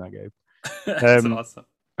PC playing that game. That's Um, awesome.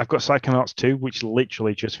 I've got Psychonauts 2, which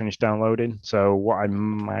literally just finished downloading. So what I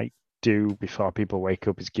might do before people wake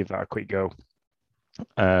up is give that a quick go.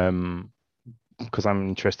 Because I'm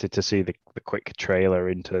interested to see the quick trailer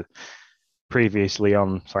into previously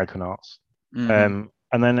on Psychonauts. Hmm.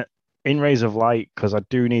 And then in Rays of Light, because I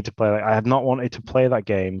do need to play. Like, I have not wanted to play that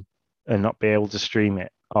game and not be able to stream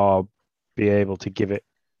it or be able to give it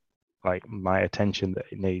like my attention that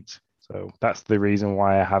it needs. So that's the reason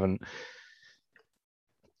why I haven't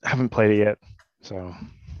played it yet. So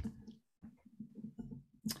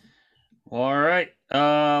All right.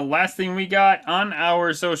 Last thing we got on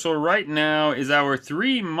our social right now is our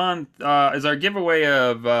 3 month is our giveaway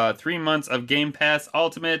of 3 months of Game Pass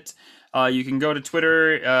Ultimate. You can go to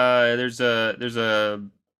Twitter. There's a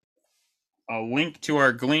link to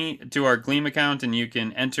our Gleam account, and you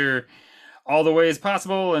can enter all the ways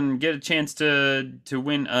possible and get a chance to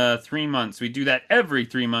win 3 months. We do that every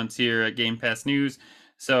 3 months here at Game Pass News.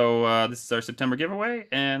 So this is our September giveaway,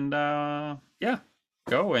 and yeah,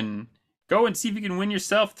 go and go and see if you can win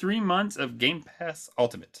yourself 3 months of Game Pass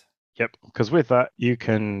Ultimate. yep, because with that you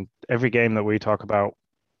can every game that we talk about,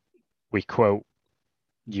 we quote,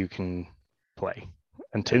 you can play,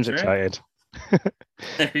 and Tim's That's right. excited.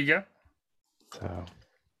 There you go. So,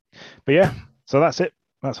 but yeah, so that's it.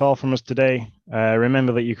 That's all from us today.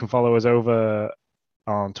 Remember that you can follow us over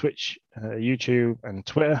on Twitch, YouTube, and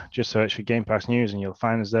Twitter. Just search for Game Pass News and you'll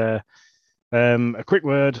find us there. A quick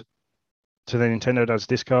word to the Nintendo Dads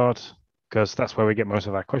Discord, because that's where we get most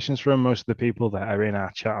of our questions from. Most of the people that are in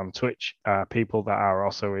our chat on Twitch are people that are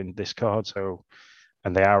also in Discord. So,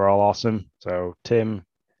 and they are all awesome. So Tim,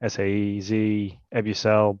 SAEZ,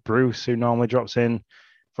 Ebucel, Bruce, who normally drops in,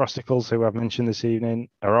 Frosticles, who I've mentioned this evening,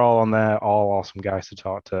 are all on there. All awesome guys to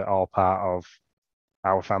talk to, all part of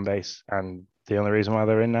our fan base. And the only reason why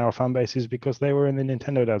they're in our fan base is because they were in the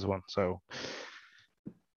Nintendo Dads one. So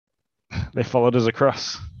they followed us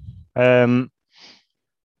across.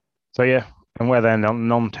 So yeah, and we're their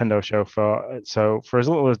non-Nintendo show for. So for as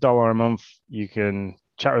little as $1 a month, you can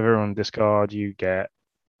chat with everyone on Discord. You get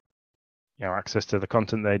access to the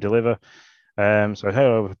content they deliver. So head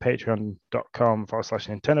over to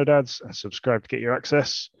patreon.com/Nintendo Dads and subscribe to get your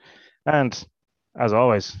access. And as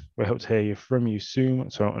always, we hope to hear from you soon.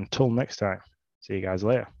 So until next time, see you guys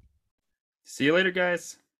later. See you later,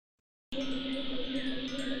 guys.